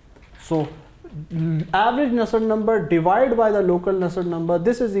 So average Nusselt number divided by the local Nusselt number,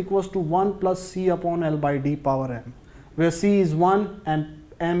 this is equals to 1 plus C upon L by D power m, where C is 1 and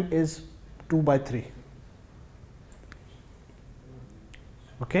m is 2 by 3.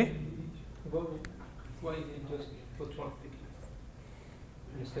 Okay? Why did you just put one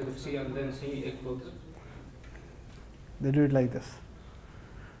instead of C and then C equals? They do it like this.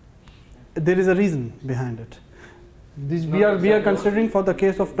 There is a reason behind it. We are considering for the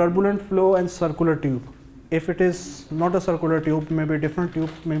case of turbulent flow and circular tube. If it is not a circular tube, maybe a different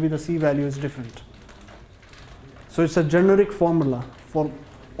tube, maybe the C value is different. So it's a generic formula for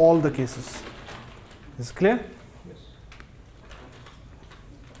all the cases. Is it clear? Yes.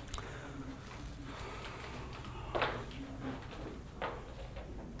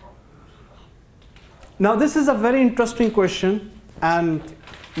 Now this is a very interesting question, and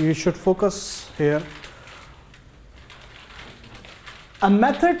you should focus here. A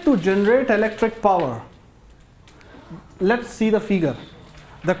method to generate electric power. Let's see the figure.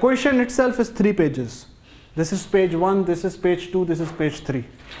 The question itself is 3 pages. This is page 1, this is page 2, this is page 3.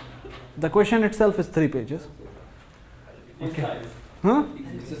 The question itself is 3 pages. Okay. Huh?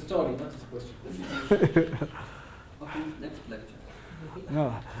 It's a story, not a question. Okay, next lecture.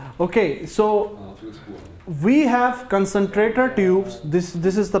 No. Okay, so we have concentrator tubes.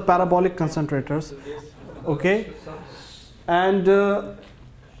 This is the parabolic concentrators. Okay, and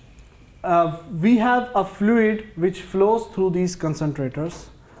we have a fluid which flows through these concentrators.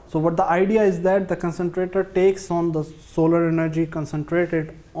 So what the idea is that the concentrator takes on the solar energy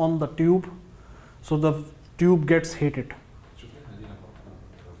concentrated on the tube, so the tube gets heated.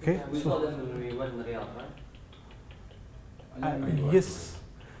 Okay, We saw this when we went in Riyadh, right? yes.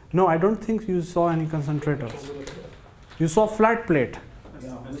 No, I don't think you saw any concentrators. You saw flat plate.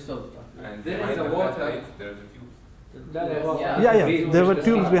 Yeah, we saw that. And There behind is a the water. flat plate, there's a tube. Yeah, there were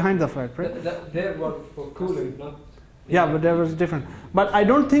tubes behind the flat plate. There were for cooling, not. Yeah, but there was different. But I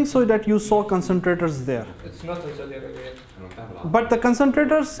don't think so that you saw concentrators there. It's not in Saudi Arabia. But the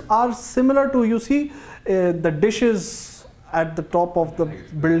concentrators are similar to, you see, the dishes at the top of the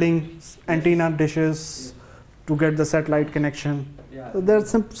building, antenna dishes to get the satellite connection. Yeah. So they're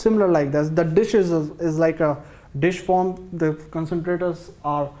similar like that. The dish is like a dish form. The concentrators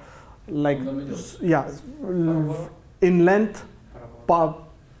are like, yeah, in length,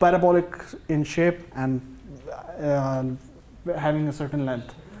 parabolic in shape, and having a certain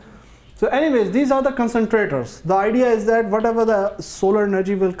length. So anyways, these are the concentrators. The idea is that whatever the solar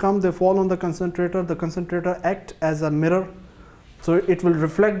energy will come, they fall on the concentrator. The concentrator acts as a mirror. So it will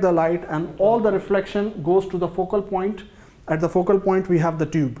reflect the light, and all the reflection goes to the focal point. At the focal point, we have the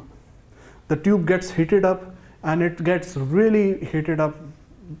tube. The tube gets heated up, and it gets really heated up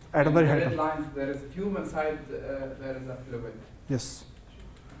at a very high red temperature. lines, there is tube inside, there is a fluid. Yes.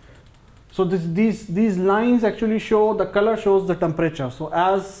 So these lines actually show, the color shows the temperature. So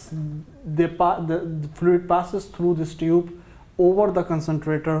as the fluid passes through this tube over the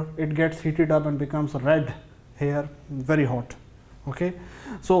concentrator, it gets heated up and becomes red here, very hot. Okay,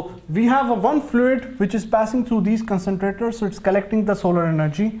 so we have one fluid which is passing through these concentrators, so it's collecting the solar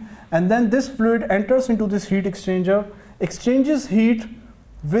energy, and then this fluid enters into this heat exchanger, exchanges heat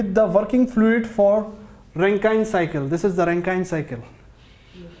with the working fluid for Rankine cycle. This is the Rankine cycle.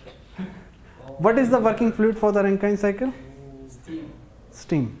 What is the working fluid for the Rankine cycle? Steam.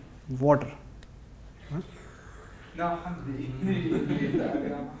 Steam, water. No,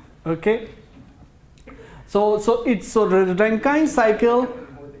 Okay. So the Rankine cycle.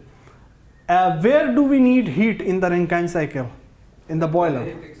 Where do we need heat in the Rankine cycle? In the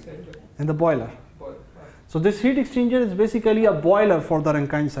boiler. In the boiler. So this heat exchanger is basically a boiler for the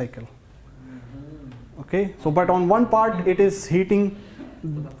Rankine cycle. Okay. So but on one part it is heating.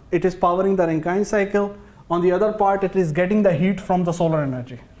 It is powering the Rankine cycle. On the other part, it is getting the heat from the solar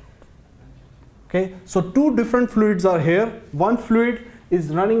energy. Okay, so two different fluids are here. One fluid is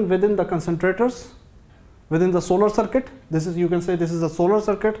running within the concentrators, within the solar circuit. This is, you can say, this is the solar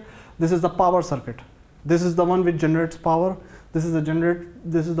circuit. This is the power circuit. This is the one which generates power. This is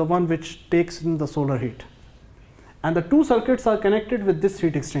the one which takes in the solar heat. And the two circuits are connected with this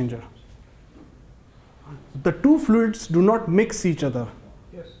heat exchanger. The two fluids do not mix each other,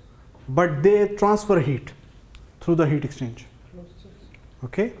 but they transfer heat through the heat exchange.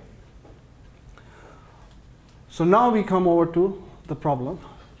 Okay. So now we come over to the problem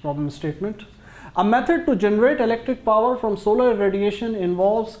statement. A method to generate electric power from solar radiation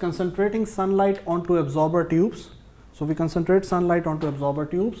involves concentrating sunlight onto absorber tubes. So we concentrate sunlight onto absorber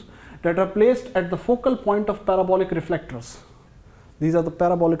tubes that are placed at the focal point of parabolic reflectors. These are the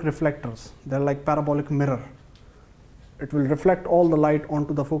parabolic reflectors. They're like parabolic mirror. It will reflect all the light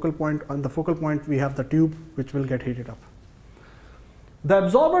onto the focal point. On the focal point, we have the tube which will get heated up. The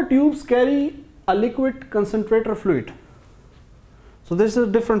absorber tubes carry a liquid concentrator fluid. So this is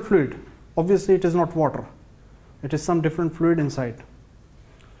a different fluid. Obviously, it is not water. It is some different fluid inside.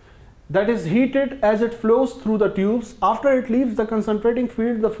 That is heated as it flows through the tubes. After it leaves the concentrating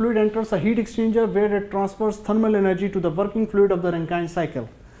field, the fluid enters a heat exchanger where it transfers thermal energy to the working fluid of the Rankine cycle.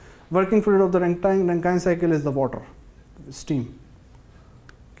 Working fluid of the Rankine cycle is the water. Steam.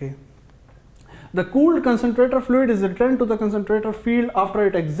 Okay. The cooled concentrator fluid is returned to the concentrator field after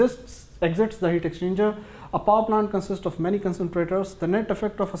it exits the heat exchanger. A power plant consists of many concentrators. The net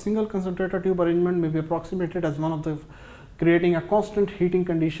effect of a single concentrator tube arrangement may be approximated as one of the creating a constant heating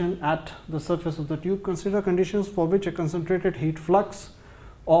condition at the surface of the tube. Consider conditions for which a concentrated heat flux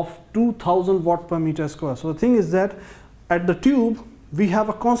of 2000 watt per meter square. So the thing is that at the tube we have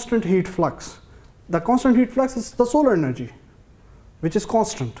a constant heat flux. The constant heat flux is the solar energy, which is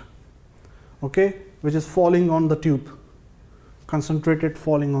constant, okay, which is falling on the tube, concentrated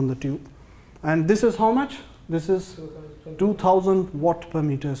falling on the tube. And this is how much? This is 2000 watt per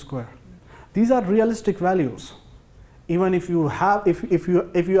meter square. These are realistic values. Even if you have, if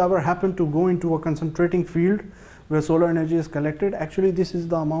you ever happen to go into a concentrating field where solar energy is collected, actually this is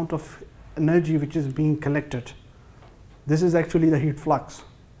the amount of energy which is being collected. This is actually the heat flux.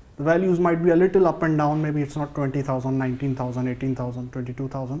 The values might be a little up and down. Maybe it's not 20,000, 19,000, 18,000,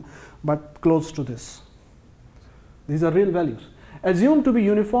 22,000, but close to this. These are real values. Assumed to be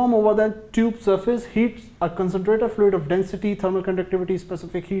uniform over the tube surface, heat a concentrator fluid of density, thermal conductivity,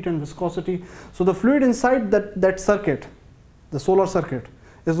 specific heat and viscosity. So the fluid inside that circuit, the solar circuit,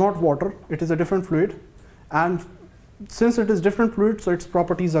 is not water. It is a different fluid, and since it is different fluid, so its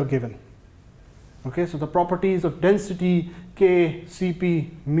properties are given. Okay, so the properties of density, K, Cp,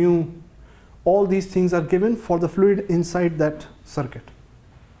 mu, all these things are given for the fluid inside that circuit.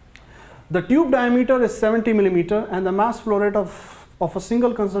 The tube diameter is 70 millimeter and the mass flow rate of a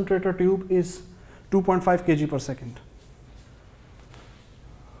single concentrator tube is 2.5 kg per second.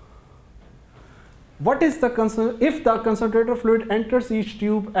 What is the if the concentrator fluid enters each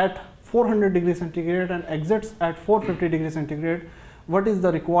tube at 400 degrees centigrade and exits at 450 degrees centigrade, what is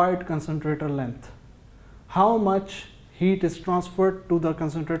the required concentrator length? How much heat is transferred to the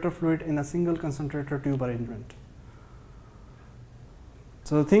concentrator fluid in a single concentrator tube arrangement?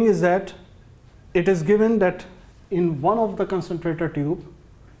 So the thing is that it is given that in one of the concentrator tube,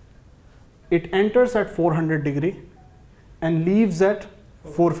 it enters at 400 degree and leaves at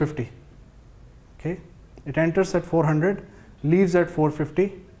 450. Okay, it enters at 400, leaves at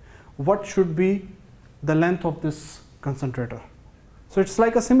 450. What should be the length of this concentrator? So it's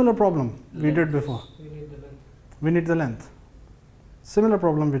like a similar problem we did before. We need the length. Similar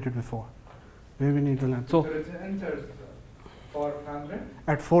problem we did before, where we need the length. So it enters 400?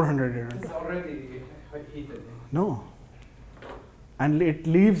 At 400 units. It's already heated. No. And it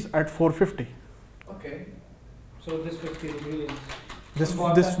leaves at 450. Okay. So this 50 degrees. This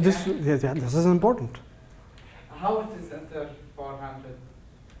is important. How it is enter 400?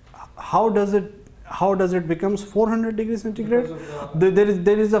 How does it becomes 400 degrees centigrade? Because of the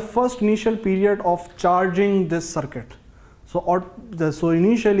There is a first initial period of charging this circuit. So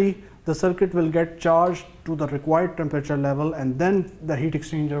initially the circuit will get charged to the required temperature level, and then the heat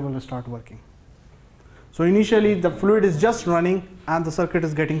exchanger will start working. So initially the fluid is just running and the circuit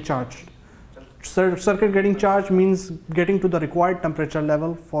is getting charged. Circuit getting charged means getting to the required temperature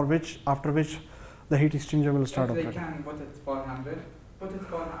level, after which the heat exchanger will start If they operating. can put it 400, put it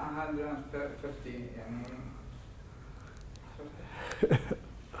 450.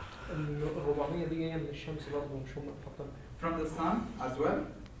 ال 400 دي جايه من الشمس برضه مش هم حاطين. From the sun as well?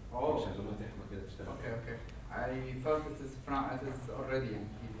 Oh, عشان لما تحمى كده تشتغل. okay. I thought it is already heated.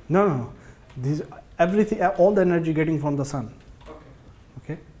 No. Everything, all the energy getting from the sun.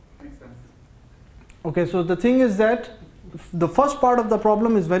 Okay. Makes sense. Okay, so the thing is that the first part of the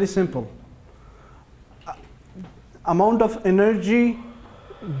problem is very simple. Amount of energy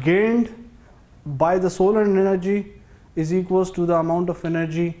gained by the solar energy is equals to the amount of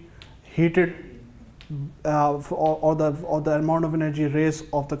energy heated or the amount of energy raised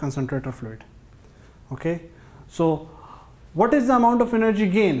of the concentrator fluid. Okay, so what is the amount of energy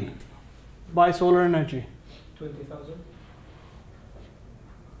gain by solar energy? 20,000.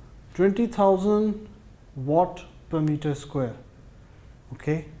 20,000 watt per meter square.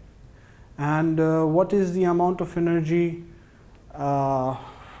 Okay, and what is the amount of energy?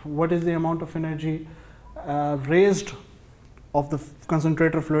 Raised of the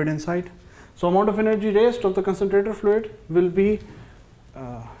concentrator fluid inside? So amount of energy raised of the concentrator fluid will be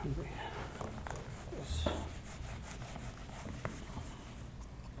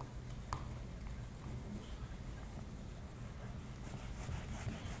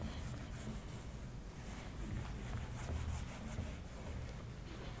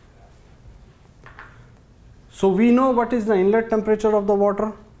so we know what is the inlet temperature of the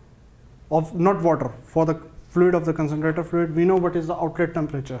water, not water, for the fluid of the concentrator fluid. We know what is the outlet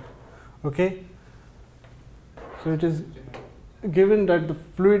temperature. Okay, so it is given that the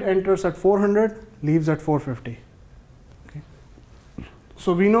fluid enters at 400, leaves at 450. Okay,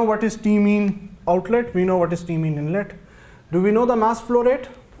 so we know what is T mean outlet, we know what is T mean inlet. Do we know the mass flow rate?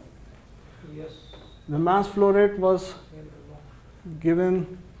 Yes. The mass flow rate was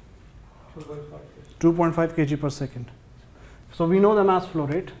given 2.5 kg per second. So we know the mass flow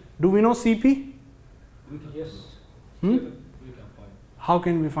rate. Do we know Cp? Yes. Hmm? We can find. How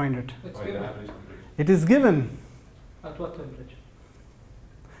can we find it? It's By the given. average temperature. It is given. At what temperature?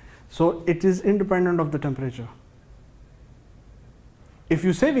 So it is independent of the temperature. If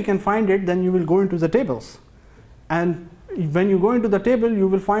you say we can find it, then you will go into the tables. And when you go into the table, you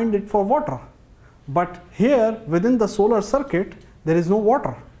will find it for water. But here, within the solar circuit, there is no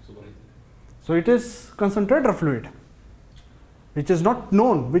water. So it is concentrator fluid, which is not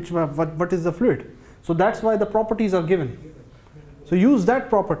known what is the fluid. So that's why the properties are given. So use that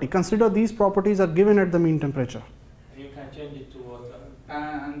property. Consider these properties are given at the mean temperature. You can change it to water.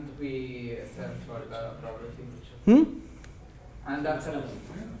 And we search for the properties. And after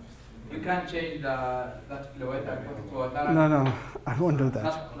you can change that fluid and put it water. No, I won't do that.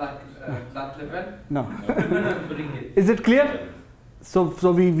 Not like that level. No. Bring it. Is it clear? So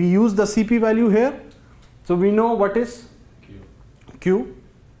we use the Cp value here. So we know what is Q.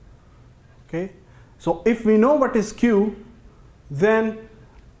 Okay. So if we know what is Q, then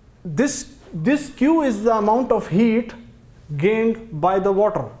this Q is the amount of heat gained by the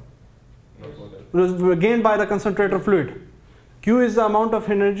water, gained by the concentrator fluid. Q is the amount of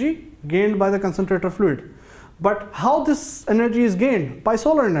energy gained by the concentrator fluid. But how this energy is gained? By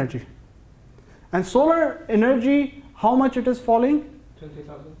solar energy. And solar energy, how much it is falling?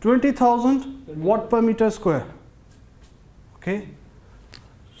 20,000. 20,000 watt per meter square. Okay.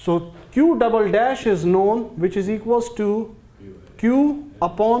 So Q double dash is known, which is equals to Q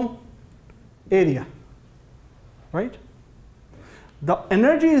upon area, right? The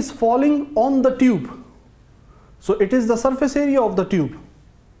energy is falling on the tube. So it is the surface area of the tube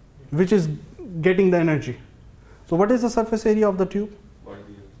which is getting the energy. So what is the surface area of the tube?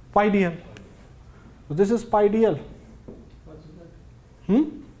 Pi dl. So this is pi dl. What's that?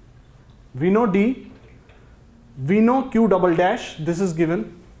 We know D, we know Q double dash, this is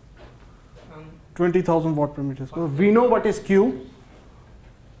given 20,000 watt per meter square. We know what is Q,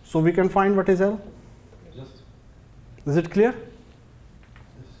 so we can find what is L. Is it clear?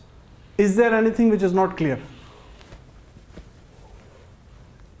 Is there anything which is not clear?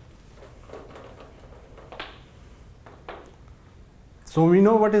 So we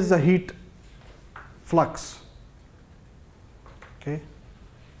know what is the heat flux. Okay.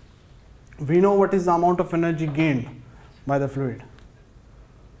 We know what is the amount of energy gained by the fluid.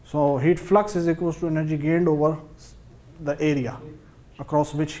 So heat flux is equals to energy gained over the area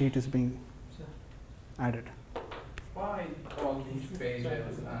across which heat is being added. Why all these phases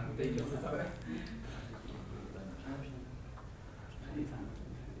and they just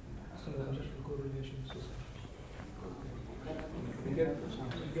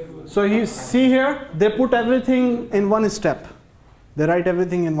So you see here, they put everything in one step. They write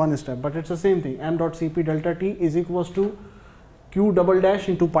everything in one step, but it's the same thing. M dot Cp delta T is equals to Q double dash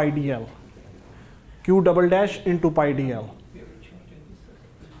into pi dl. Q double dash into pi dl.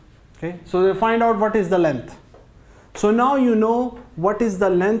 Okay, so they find out what is the length. So now you know what is the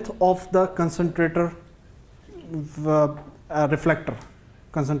length of the concentrator reflector,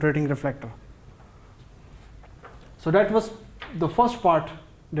 concentrating reflector. So that was the first part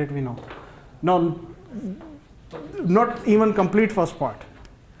that we know. Now, not even complete first part.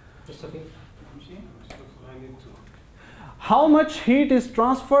 How much heat is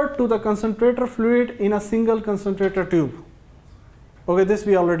transferred to the concentrator fluid in a single concentrator tube? Okay, this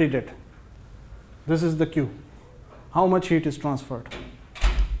we already did. This is the Q. How much heat is transferred?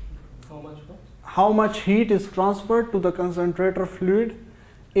 How much heat is transferred to the concentrator fluid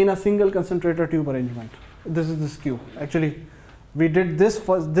in a single concentrator tube arrangement? This is this Q. Actually, we did this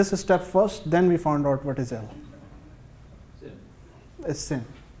first, this step first, then we found out what is L. It's same.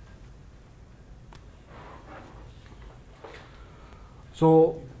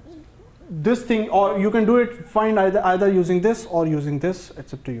 So this thing, or you can do it, find either using this or using this,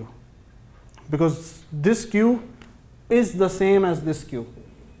 it's up to you. Because this Q is the same as this Q.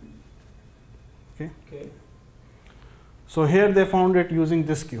 Okay? So here they found it using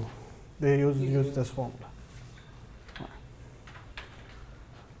this Q. They use this formula.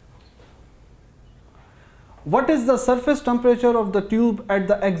 What is the surface temperature of the tube at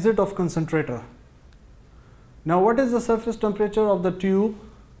the exit of concentrator? Now what is the surface temperature of the tube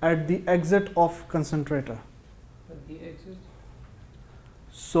at the exit of concentrator? At the exit?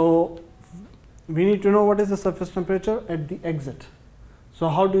 So we need to know what is the surface temperature at the exit. So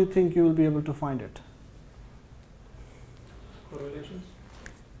how do you think you will be able to find it? Correlations?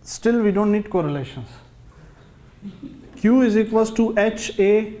 Still we don't need correlations. Q is equals to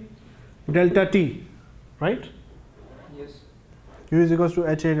HA delta T, right? Yes. Q is equals to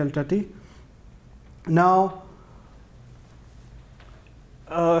HA delta T. Now,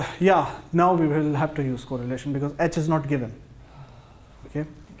 now we will have to use correlation because H is not given. Okay.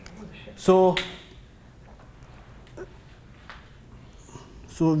 So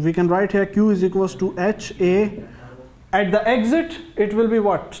we can write here Q is equals to HA. At the exit, it will be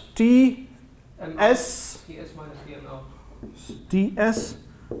what? TS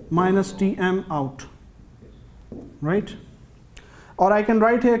minus TM out. Right? Or I can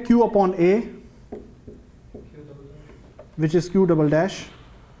write here Q upon A, which is Q double dash.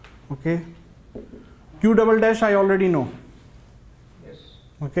 Okay. Q double dash I already know. Yes.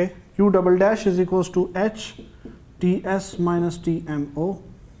 Okay. Q double dash is equals to H TS minus TMO.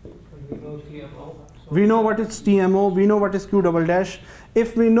 We know TMO. We know what is TMO, we know what is Q double dash.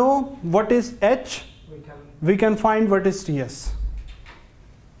 If we know what is H, we can find what is TS.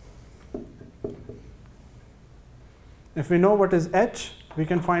 If we know what is H, we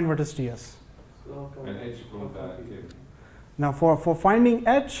can find what is TS. And H from the table. Now for finding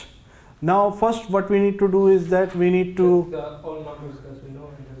H, now first what we need to do is that we need to, all numbers that we know.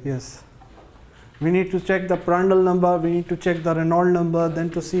 yes, we need to check the Prandtl number, we need to check the Reynolds number, then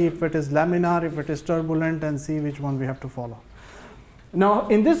to see if it is laminar, if it is turbulent, and see which one we have to follow. Now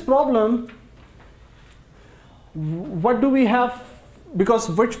in this problem, what do we have? Because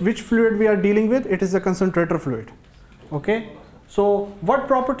which fluid we are dealing with? It is a concentrator fluid. Okay. So what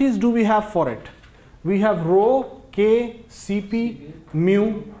properties do we have for it? We have rho, K, Cp,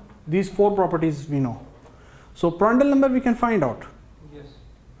 mu. These four properties we know. So Prandtl number we can find out. Yes.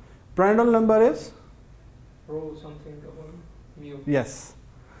 Prandtl number is? Rho something upon mu. Yes.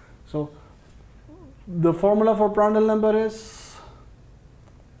 So the formula for Prandtl number is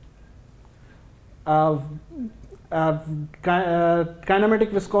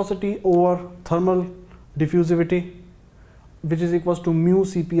kinematic viscosity over thermal diffusivity, which is equals to mu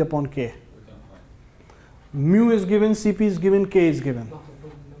Cp upon K. Mu is given, Cp is given, K is given.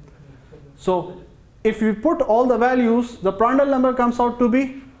 So if we put all the values, the Prandtl number comes out to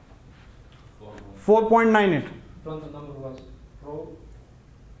be 4.98. Prandtl number was rho.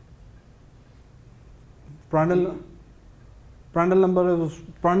 Prandtl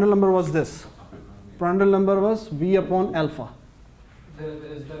number was this. Prandtl number was V upon alpha.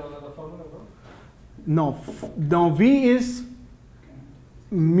 Is there another formula, no? No, now V is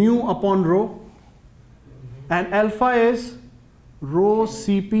mu upon rho, and alpha is rho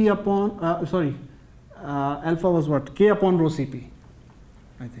Cp upon, alpha was what? K upon rho Cp,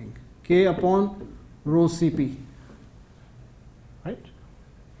 I think. K upon rho Cp, right?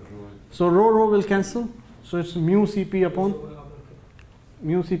 So rho will cancel, so it's mu Cp upon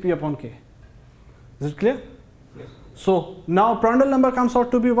K. Is it clear? Yes. So now Prandtl number comes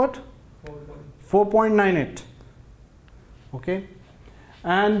out to be what? 4.98. Okay,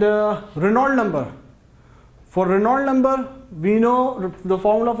 and Reynolds number. For Reynolds number, we know the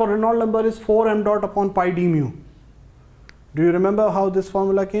formula for Reynolds number is 4m dot upon pi d mu. Do you remember how this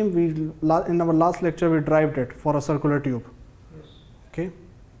formula came? In our last lecture we derived it for a circular tube. Yes. Okay,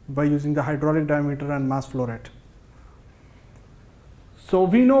 by using the hydraulic diameter and mass flow rate. So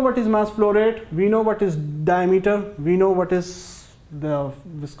we know what is mass flow rate, we know what is diameter, we know what is the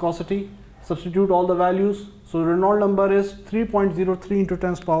viscosity. Substitute all the values. So Reynolds number is 3.03 into 10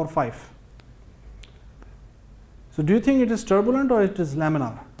 to the power 5. So do you think it is turbulent or it is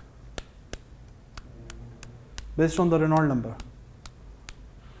laminar? Based on the Reynolds number.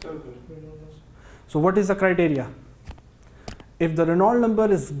 So what is the criteria? If the Reynolds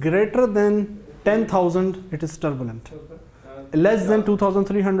number is greater than 10,000, it is turbulent. Less than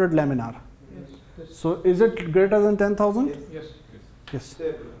 2,300, laminar. Yes. So is it greater than 10,000? Yes. Yes.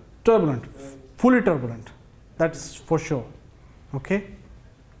 Turbulent, fully turbulent. That's for sure. Okay.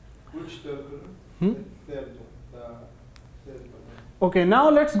 Which turbulent? Hmm? The Okay, now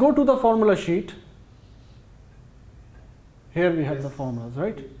let's go to the formula sheet. Here we have the formulas,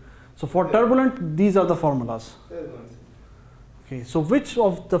 right? So for turbulent, these are the formulas. Okay, so which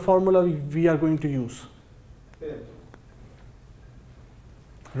of the formula we are going to use?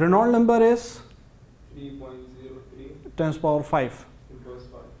 Reynolds number is 3.03 10 to the power 5. equals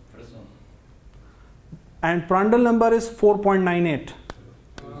 5. First one. And Prandtl number is 4.98.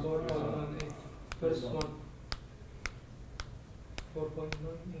 4.98. First one.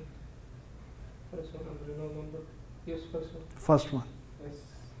 4.98. First one, and Reynolds number. Yes, first one. First one. Yes.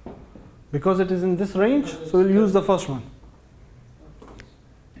 Because it is in this range, so we'll use the first one.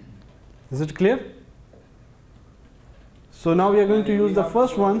 Is it clear? So now we are going to use the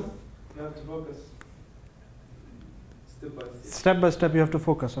first one. You have to focus. Step by step. Step by step you have to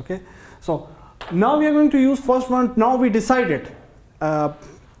focus, okay? So now we are going to use first one. Now we decided,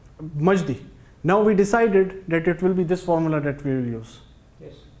 Majdi, now we decided that it will be this formula that we will use,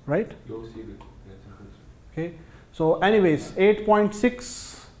 Yes. right? Low Cp. Okay. So anyways,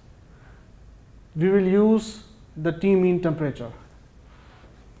 8.6, we will use the T mean temperature.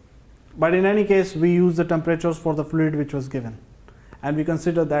 But in any case, we use the temperatures for the fluid which was given, and we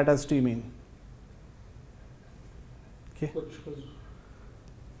consider that as T mean. Okay. Which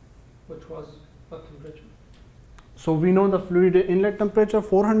was what temperature? So we know the fluid inlet temperature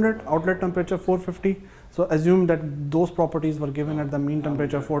 400, outlet temperature 450. So assume that those properties were given at the mean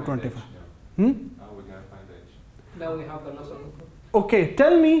temperature 425. Hmm? Now we're gonna find the H. Now we have the Nusselt number. Okay,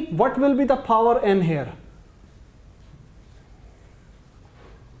 tell me what will be the power n here?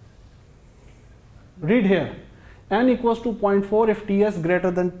 Read here. N equals to 0.4 if Ts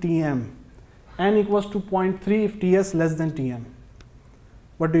greater than Tm. N equals to 0.3 if Ts less than Tm.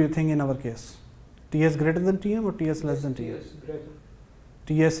 What do you think in our case? Ts greater than Tm or Ts less than Tm? Yes, greater.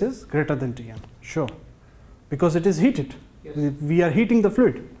 Ts is greater than Tm. Sure. Because it is heated. Yes. We are heating the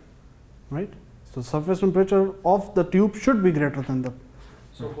fluid. Right? So surface temperature of the tube should be greater than the.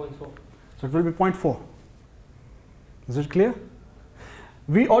 So 0.4. So it will be 0.4. Is it clear?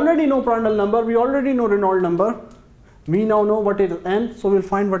 We already know Prandtl number, we already know Reynolds number. We now know what is n, so we'll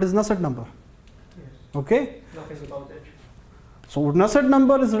find what is Nusselt number. Yes. Okay? Nothing about H. So Nusselt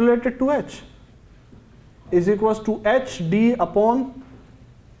number is related to H. Is equals to HD upon,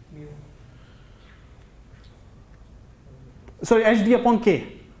 Mu. sorry, HD upon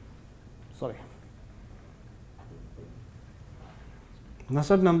K. Sorry.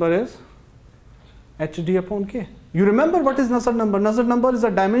 Nusselt number is HD upon K. You remember what is Nusselt number? Nusselt number is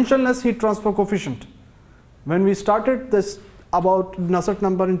a dimensionless heat transfer coefficient. When we started this about Nusselt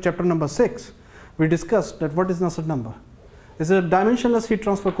number in chapter number 6, we discussed that what is Nusselt number? It's a dimensionless heat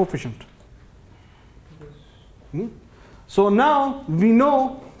transfer coefficient. So now we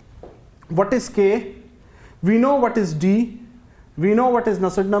know what is K, we know what is D, we know what is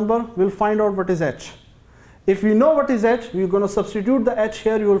Nusselt number, we'll find out what is H. If we know what is H, we're going to substitute the H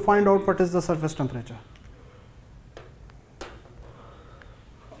here, you will find out what is the surface temperature.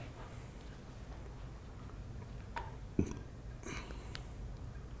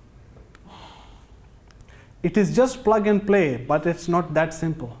 It is just plug and play, but it's not that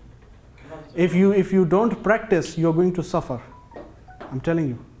simple. If you don't practice, you're going to suffer. I'm telling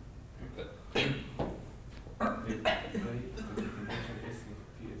you.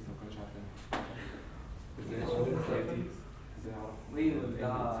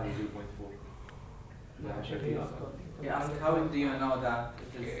 How do you know that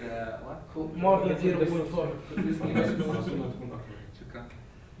it is what? More than 0.4.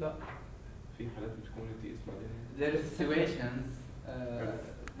 لا في حالات بتكون تي اس بعدين There is situations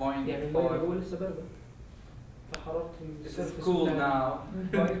point يعني المية for هو لسه باردة فحرارة it's cool now.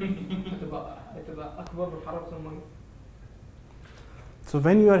 هتبقى أكبر من حرارة المية. So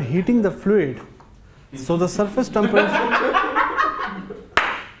when you are heating the fluid, so the surface temperature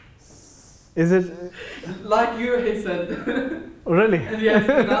is it Like you, he said. really? Yes,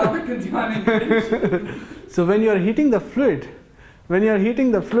 now we continue. So when you are heating the fluid,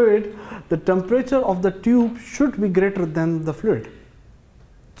 the temperature of the tube should be greater than the fluid.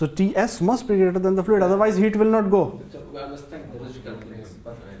 So Ts must be greater than the fluid, otherwise heat will not go. We understand the logical things,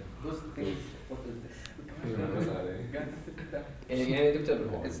 but those things, what is this? يعني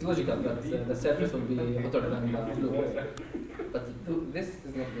دكتور, it's logical that the surface will be hotter than the fluid, but this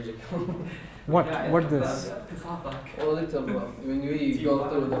is not logical. What this? Well, doctor, when we go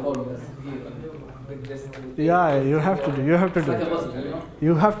through the formulas here, with this, Yeah, you have to do. You have to it's do like a it. puzzle, you know?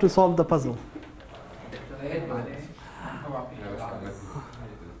 You have to solve the puzzle. I hate math.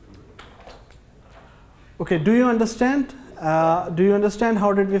 Okay, do you understand? Do you understand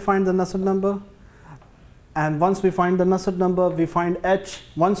how did we find the Nusselt number? And once we find the Nusselt number, we find H.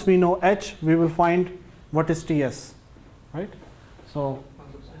 Once we know H, we will find what is Ts, right? So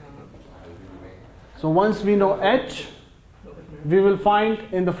once we know H, we will find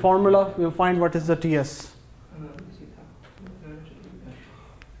in the formula, we will find what is the Ts.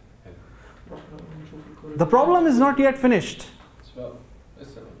 The problem is not yet finished. So,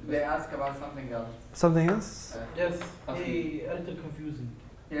 They ask about something else. Something else? Yes, a little confusing.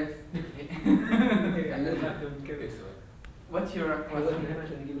 Yes. What's your نروح question? هنا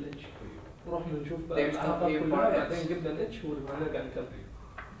عشان نجيب الاتش ورحنا نشوف They بقى stop العلاقات here كلها for بعدين H. جبنا الاتش ونرجع نكمل.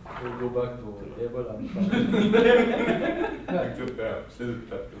 We'll go back to table and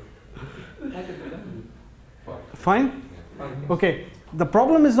Fine? Okay, the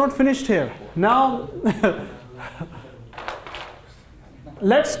problem is not finished here. Now,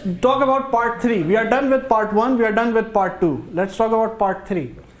 let's talk about part 3. We are done with part 1, we are done with part 2. Let's talk about part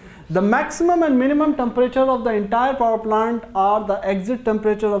 3. The maximum and minimum temperature of the entire power plant are the exit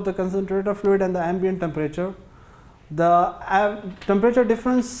temperature of the concentrator fluid and the ambient temperature. The temperature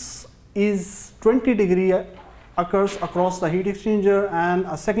difference is 20 degree occurs across the heat exchanger, and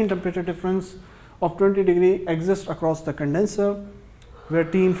a second temperature difference of 20 degree exists across the condenser, where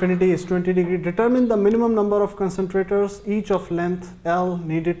T infinity is 20 degree. Determine the minimum number of concentrators, each of length L,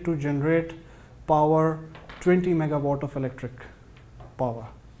 needed to generate power 20 megawatt of electric power.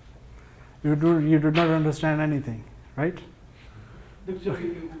 You do not understand anything, right? Doctor,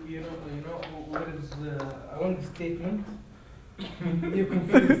 you know what is one statement? You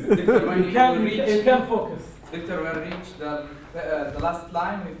confused. You can't focus. Victor, when we reach the last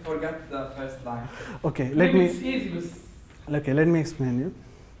line, we forgot the first line. Okay, It's easy, but okay, let me explain you.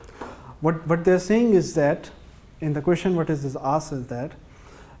 What they're saying is that, in the question what is asked is that,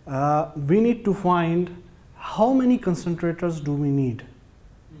 we need to find how many concentrators do we need.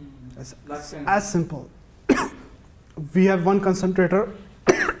 As simple. We have one concentrator.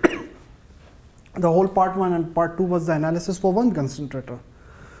 The whole part 1 and part 2 was the analysis for one concentrator.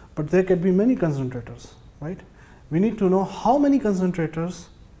 But there can be many concentrators, right? We need to know how many concentrators,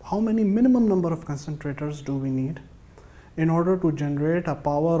 how many minimum number of concentrators do we need in order to generate a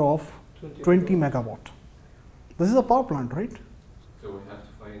power of 20 megawatt. This is a power plant, right? So we have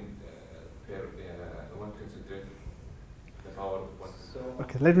to find one concentrator, the power of one. So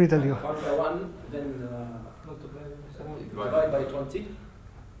Okay, let me tell you. part by 1, then divide by 20.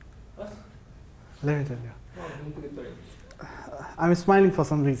 What? Let me tell you. I'm smiling for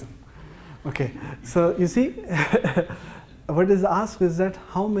some reason. Okay, so you see, what is asked is that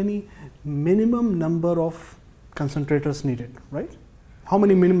how many minimum number of concentrators needed, right? How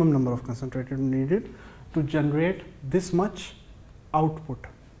many minimum number of concentrators needed to generate this much output?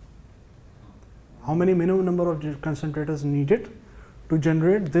 How many minimum number of concentrators needed to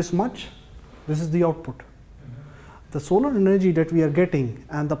generate this much? This is the output. The solar energy that we are getting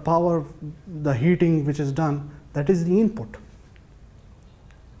and the power, the heating which is done, that is the input.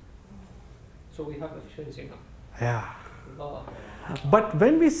 So we have efficiency now. Yeah. Allah. But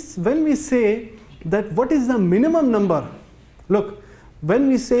when we say that what is the minimum number, look, when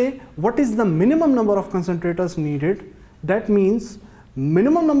we say what is the minimum number of concentrators needed, that means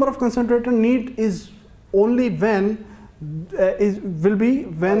minimum number of concentrator need is only when when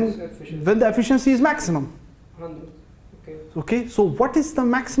the efficiency is maximum. 100. Okay. Okay, so what is the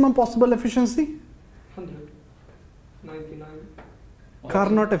maximum possible efficiency? 100. 99.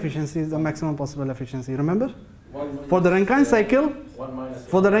 Carnot efficiency is the maximum possible efficiency. Remember, for the Rankine cycle,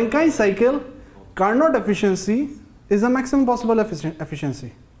 Carnot efficiency is the maximum possible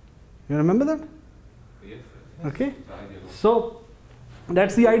efficiency. You remember that? Yes. Okay, so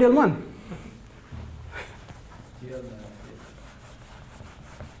that's the ideal one.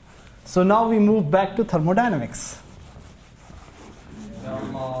 So now we move back to thermodynamics. We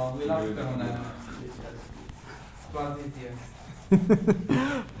love thermodynamics. It was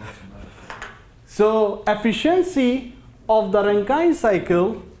easier. So efficiency of the Rankine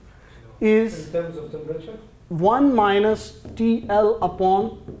cycle is In terms of temperature? 1 minus TL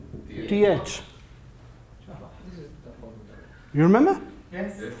upon TH. This is the formula. You remember?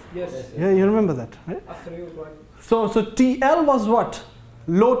 Yes. Yes. Yeah, you remember that, right? After you write. So TL was what?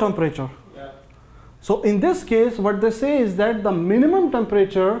 Low temperature. Yeah. So in this case, what they say is that the minimum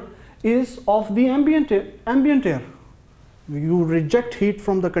temperature is of the ambient air. You reject heat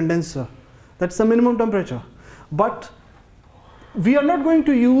from the condenser. That's the minimum temperature. But we are not going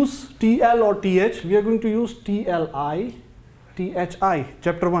to use TL or TH. We are going to use TLI, THI.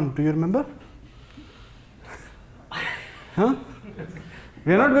 Chapter 1. Do you remember? Huh?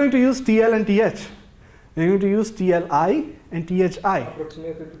 We are not going to use TL and TH. We are going to use TLI and THI.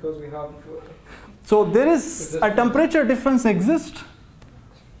 Approximated because we have. So there is a temperature difference exists,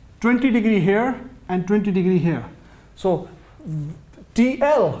 20 degree here and 20 degree here. So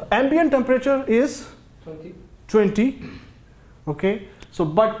TL, ambient temperature is 20. Okay. So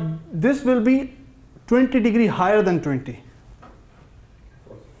but this will be 20 degree higher than 20.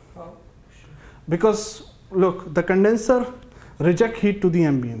 How? Because look, the condenser reject heat to the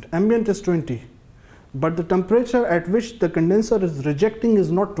ambient. Ambient is 20. But the temperature at which the condenser is rejecting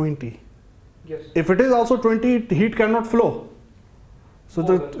is not 20. Yes. If it is also 20, heat cannot flow. So,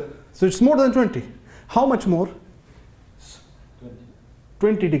 More than 20. so it's more than 20. How much more?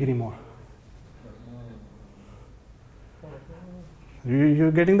 20 degree more.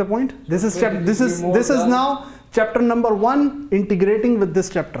 You're getting the point? This is this is now chapter number 1 integrating with this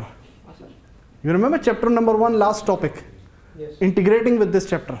chapter. You remember chapter number 1 last topic? Yes. Integrating with this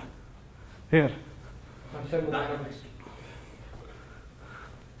chapter. Here. And thermodynamics.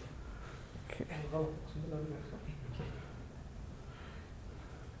 Okay.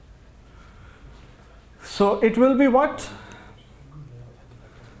 So it will be what?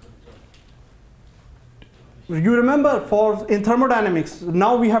 You remember in thermodynamics,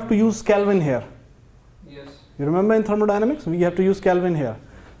 now we have to use Kelvin here. Yes. You remember in thermodynamics, we have to use Kelvin here.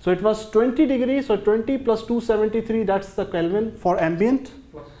 So it was 20 degrees, so 20 plus 273, that's the Kelvin for ambient,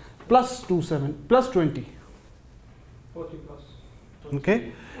 plus 20. 40 plus.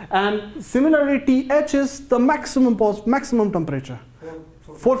 Okay, and similarly TH is the maximum temperature,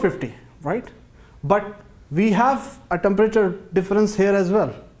 450, right? But we have a temperature difference here as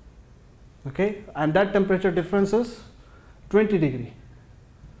well. Okay, and that temperature difference is 20 degree.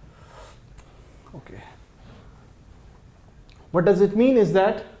 Okay. What does it mean is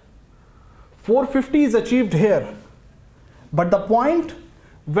that 450 is achieved here, but the point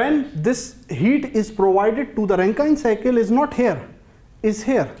when this heat is provided to the Rankine cycle is not here, is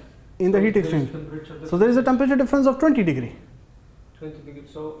here in the heat exchanger. So there is a temperature difference of 20 degree. 20 degrees,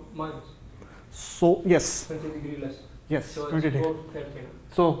 so minus. So yes. 20 degree less. Yes, So 20 it's degree.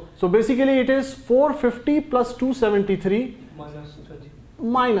 430 So basically it is 450 plus 273 minus 20.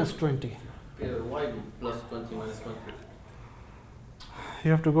 minus 20. Why plus 20 minus 20?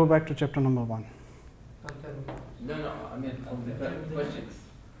 You have to go back to chapter number 1. And thermodynamics. No, I mean from the questions.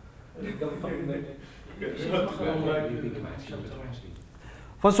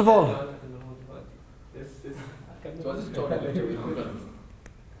 First of all, So this is total.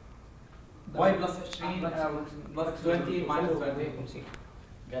 Why plus 20 plus 20 minus 20?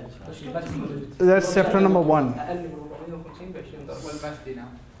 that's chapter number 1. اقل من 450 ب 20 درجه. والمسدي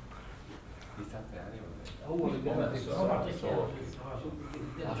now. هو اللي بيعمل السؤال.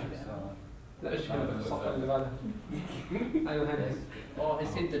 لا ايش الصفحه اللي بعدها؟ ايوه هندسه. Oh, I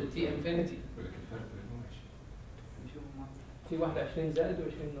said the T infinity. في واحده 20 زائد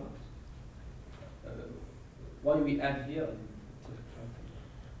و20 ناقص. Why we add here?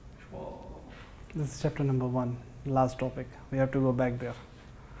 This is chapter number 1, last topic. We have to go back there.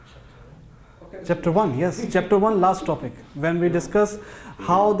 Chapter 1, yes, chapter 1, last topic, when we discuss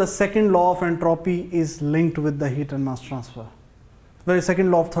how the second law of entropy is linked with the heat and mass transfer. Very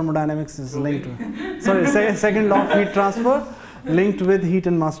second law of thermodynamics is linked to, sorry, second law of heat transfer linked with heat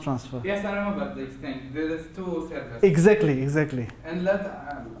and mass transfer. Yes, I remember this thing. There is two surfaces. Exactly, exactly. And let,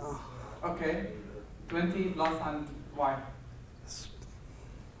 okay, 20 plus and y.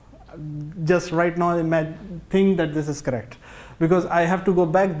 Just right now, think that this is correct, because I have to go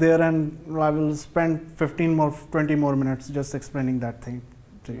back there and I will spend 20 more minutes just explaining that thing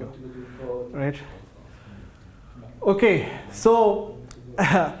to you, right? Okay, so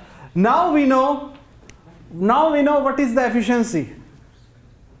now we know what is the efficiency.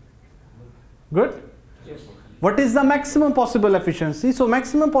 Good? Yes. What is the maximum possible efficiency? So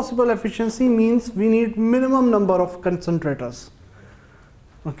maximum possible efficiency means we need minimum number of concentrators.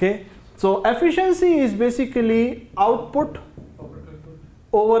 Okay, so efficiency is basically output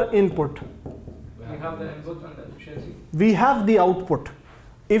over input. We have the input and the efficiency. We have the output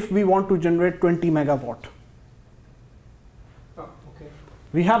if we want to generate 20 megawatt. Oh, okay.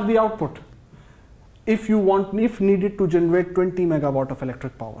 We have the output if needed to generate 20 megawatt of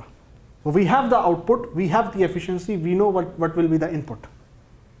electric power. So we have the output, we have the efficiency, we know what will be the input.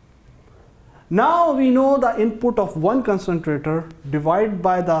 Now we know the input of one concentrator divided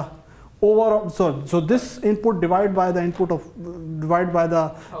by the overall, so this input divided by the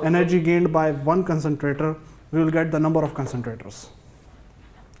energy gained by one concentrator, we will get the number of concentrators.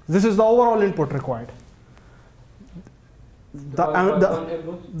 This is the overall input required.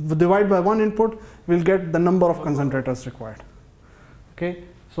 Divided by one input, we'll get the number of concentrators required. Okay,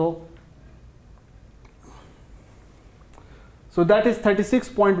 so that is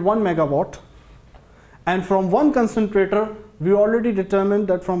 36.1 megawatt. And from one concentrator, we already determined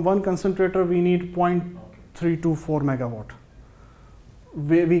that from one concentrator we need 0.324 megawatt.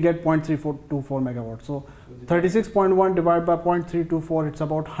 We get 0.324 megawatt. So 36.1 divided by 0.324, it's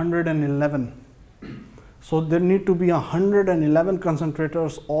about 111. So there need to be 111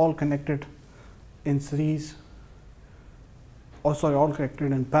 concentrators all connected in series, all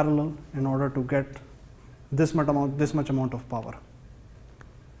connected in parallel in order to get this much amount of power.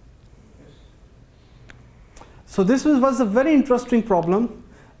 So this was a very interesting problem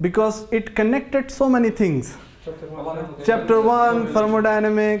because it connected so many things. Chapter 1,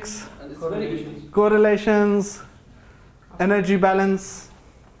 thermodynamics, correlations, energy balance.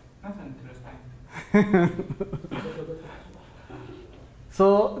 That's interesting.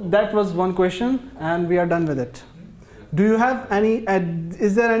 So that was one question and we are done with it. Do you have any,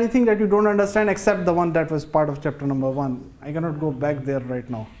 is there anything that you don't understand except the one that was part of chapter number 1? I cannot go back there right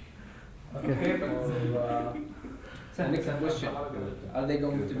now. Okay. So next question, are they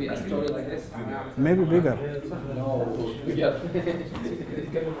going to be a story like this? Maybe bigger. No, bigger.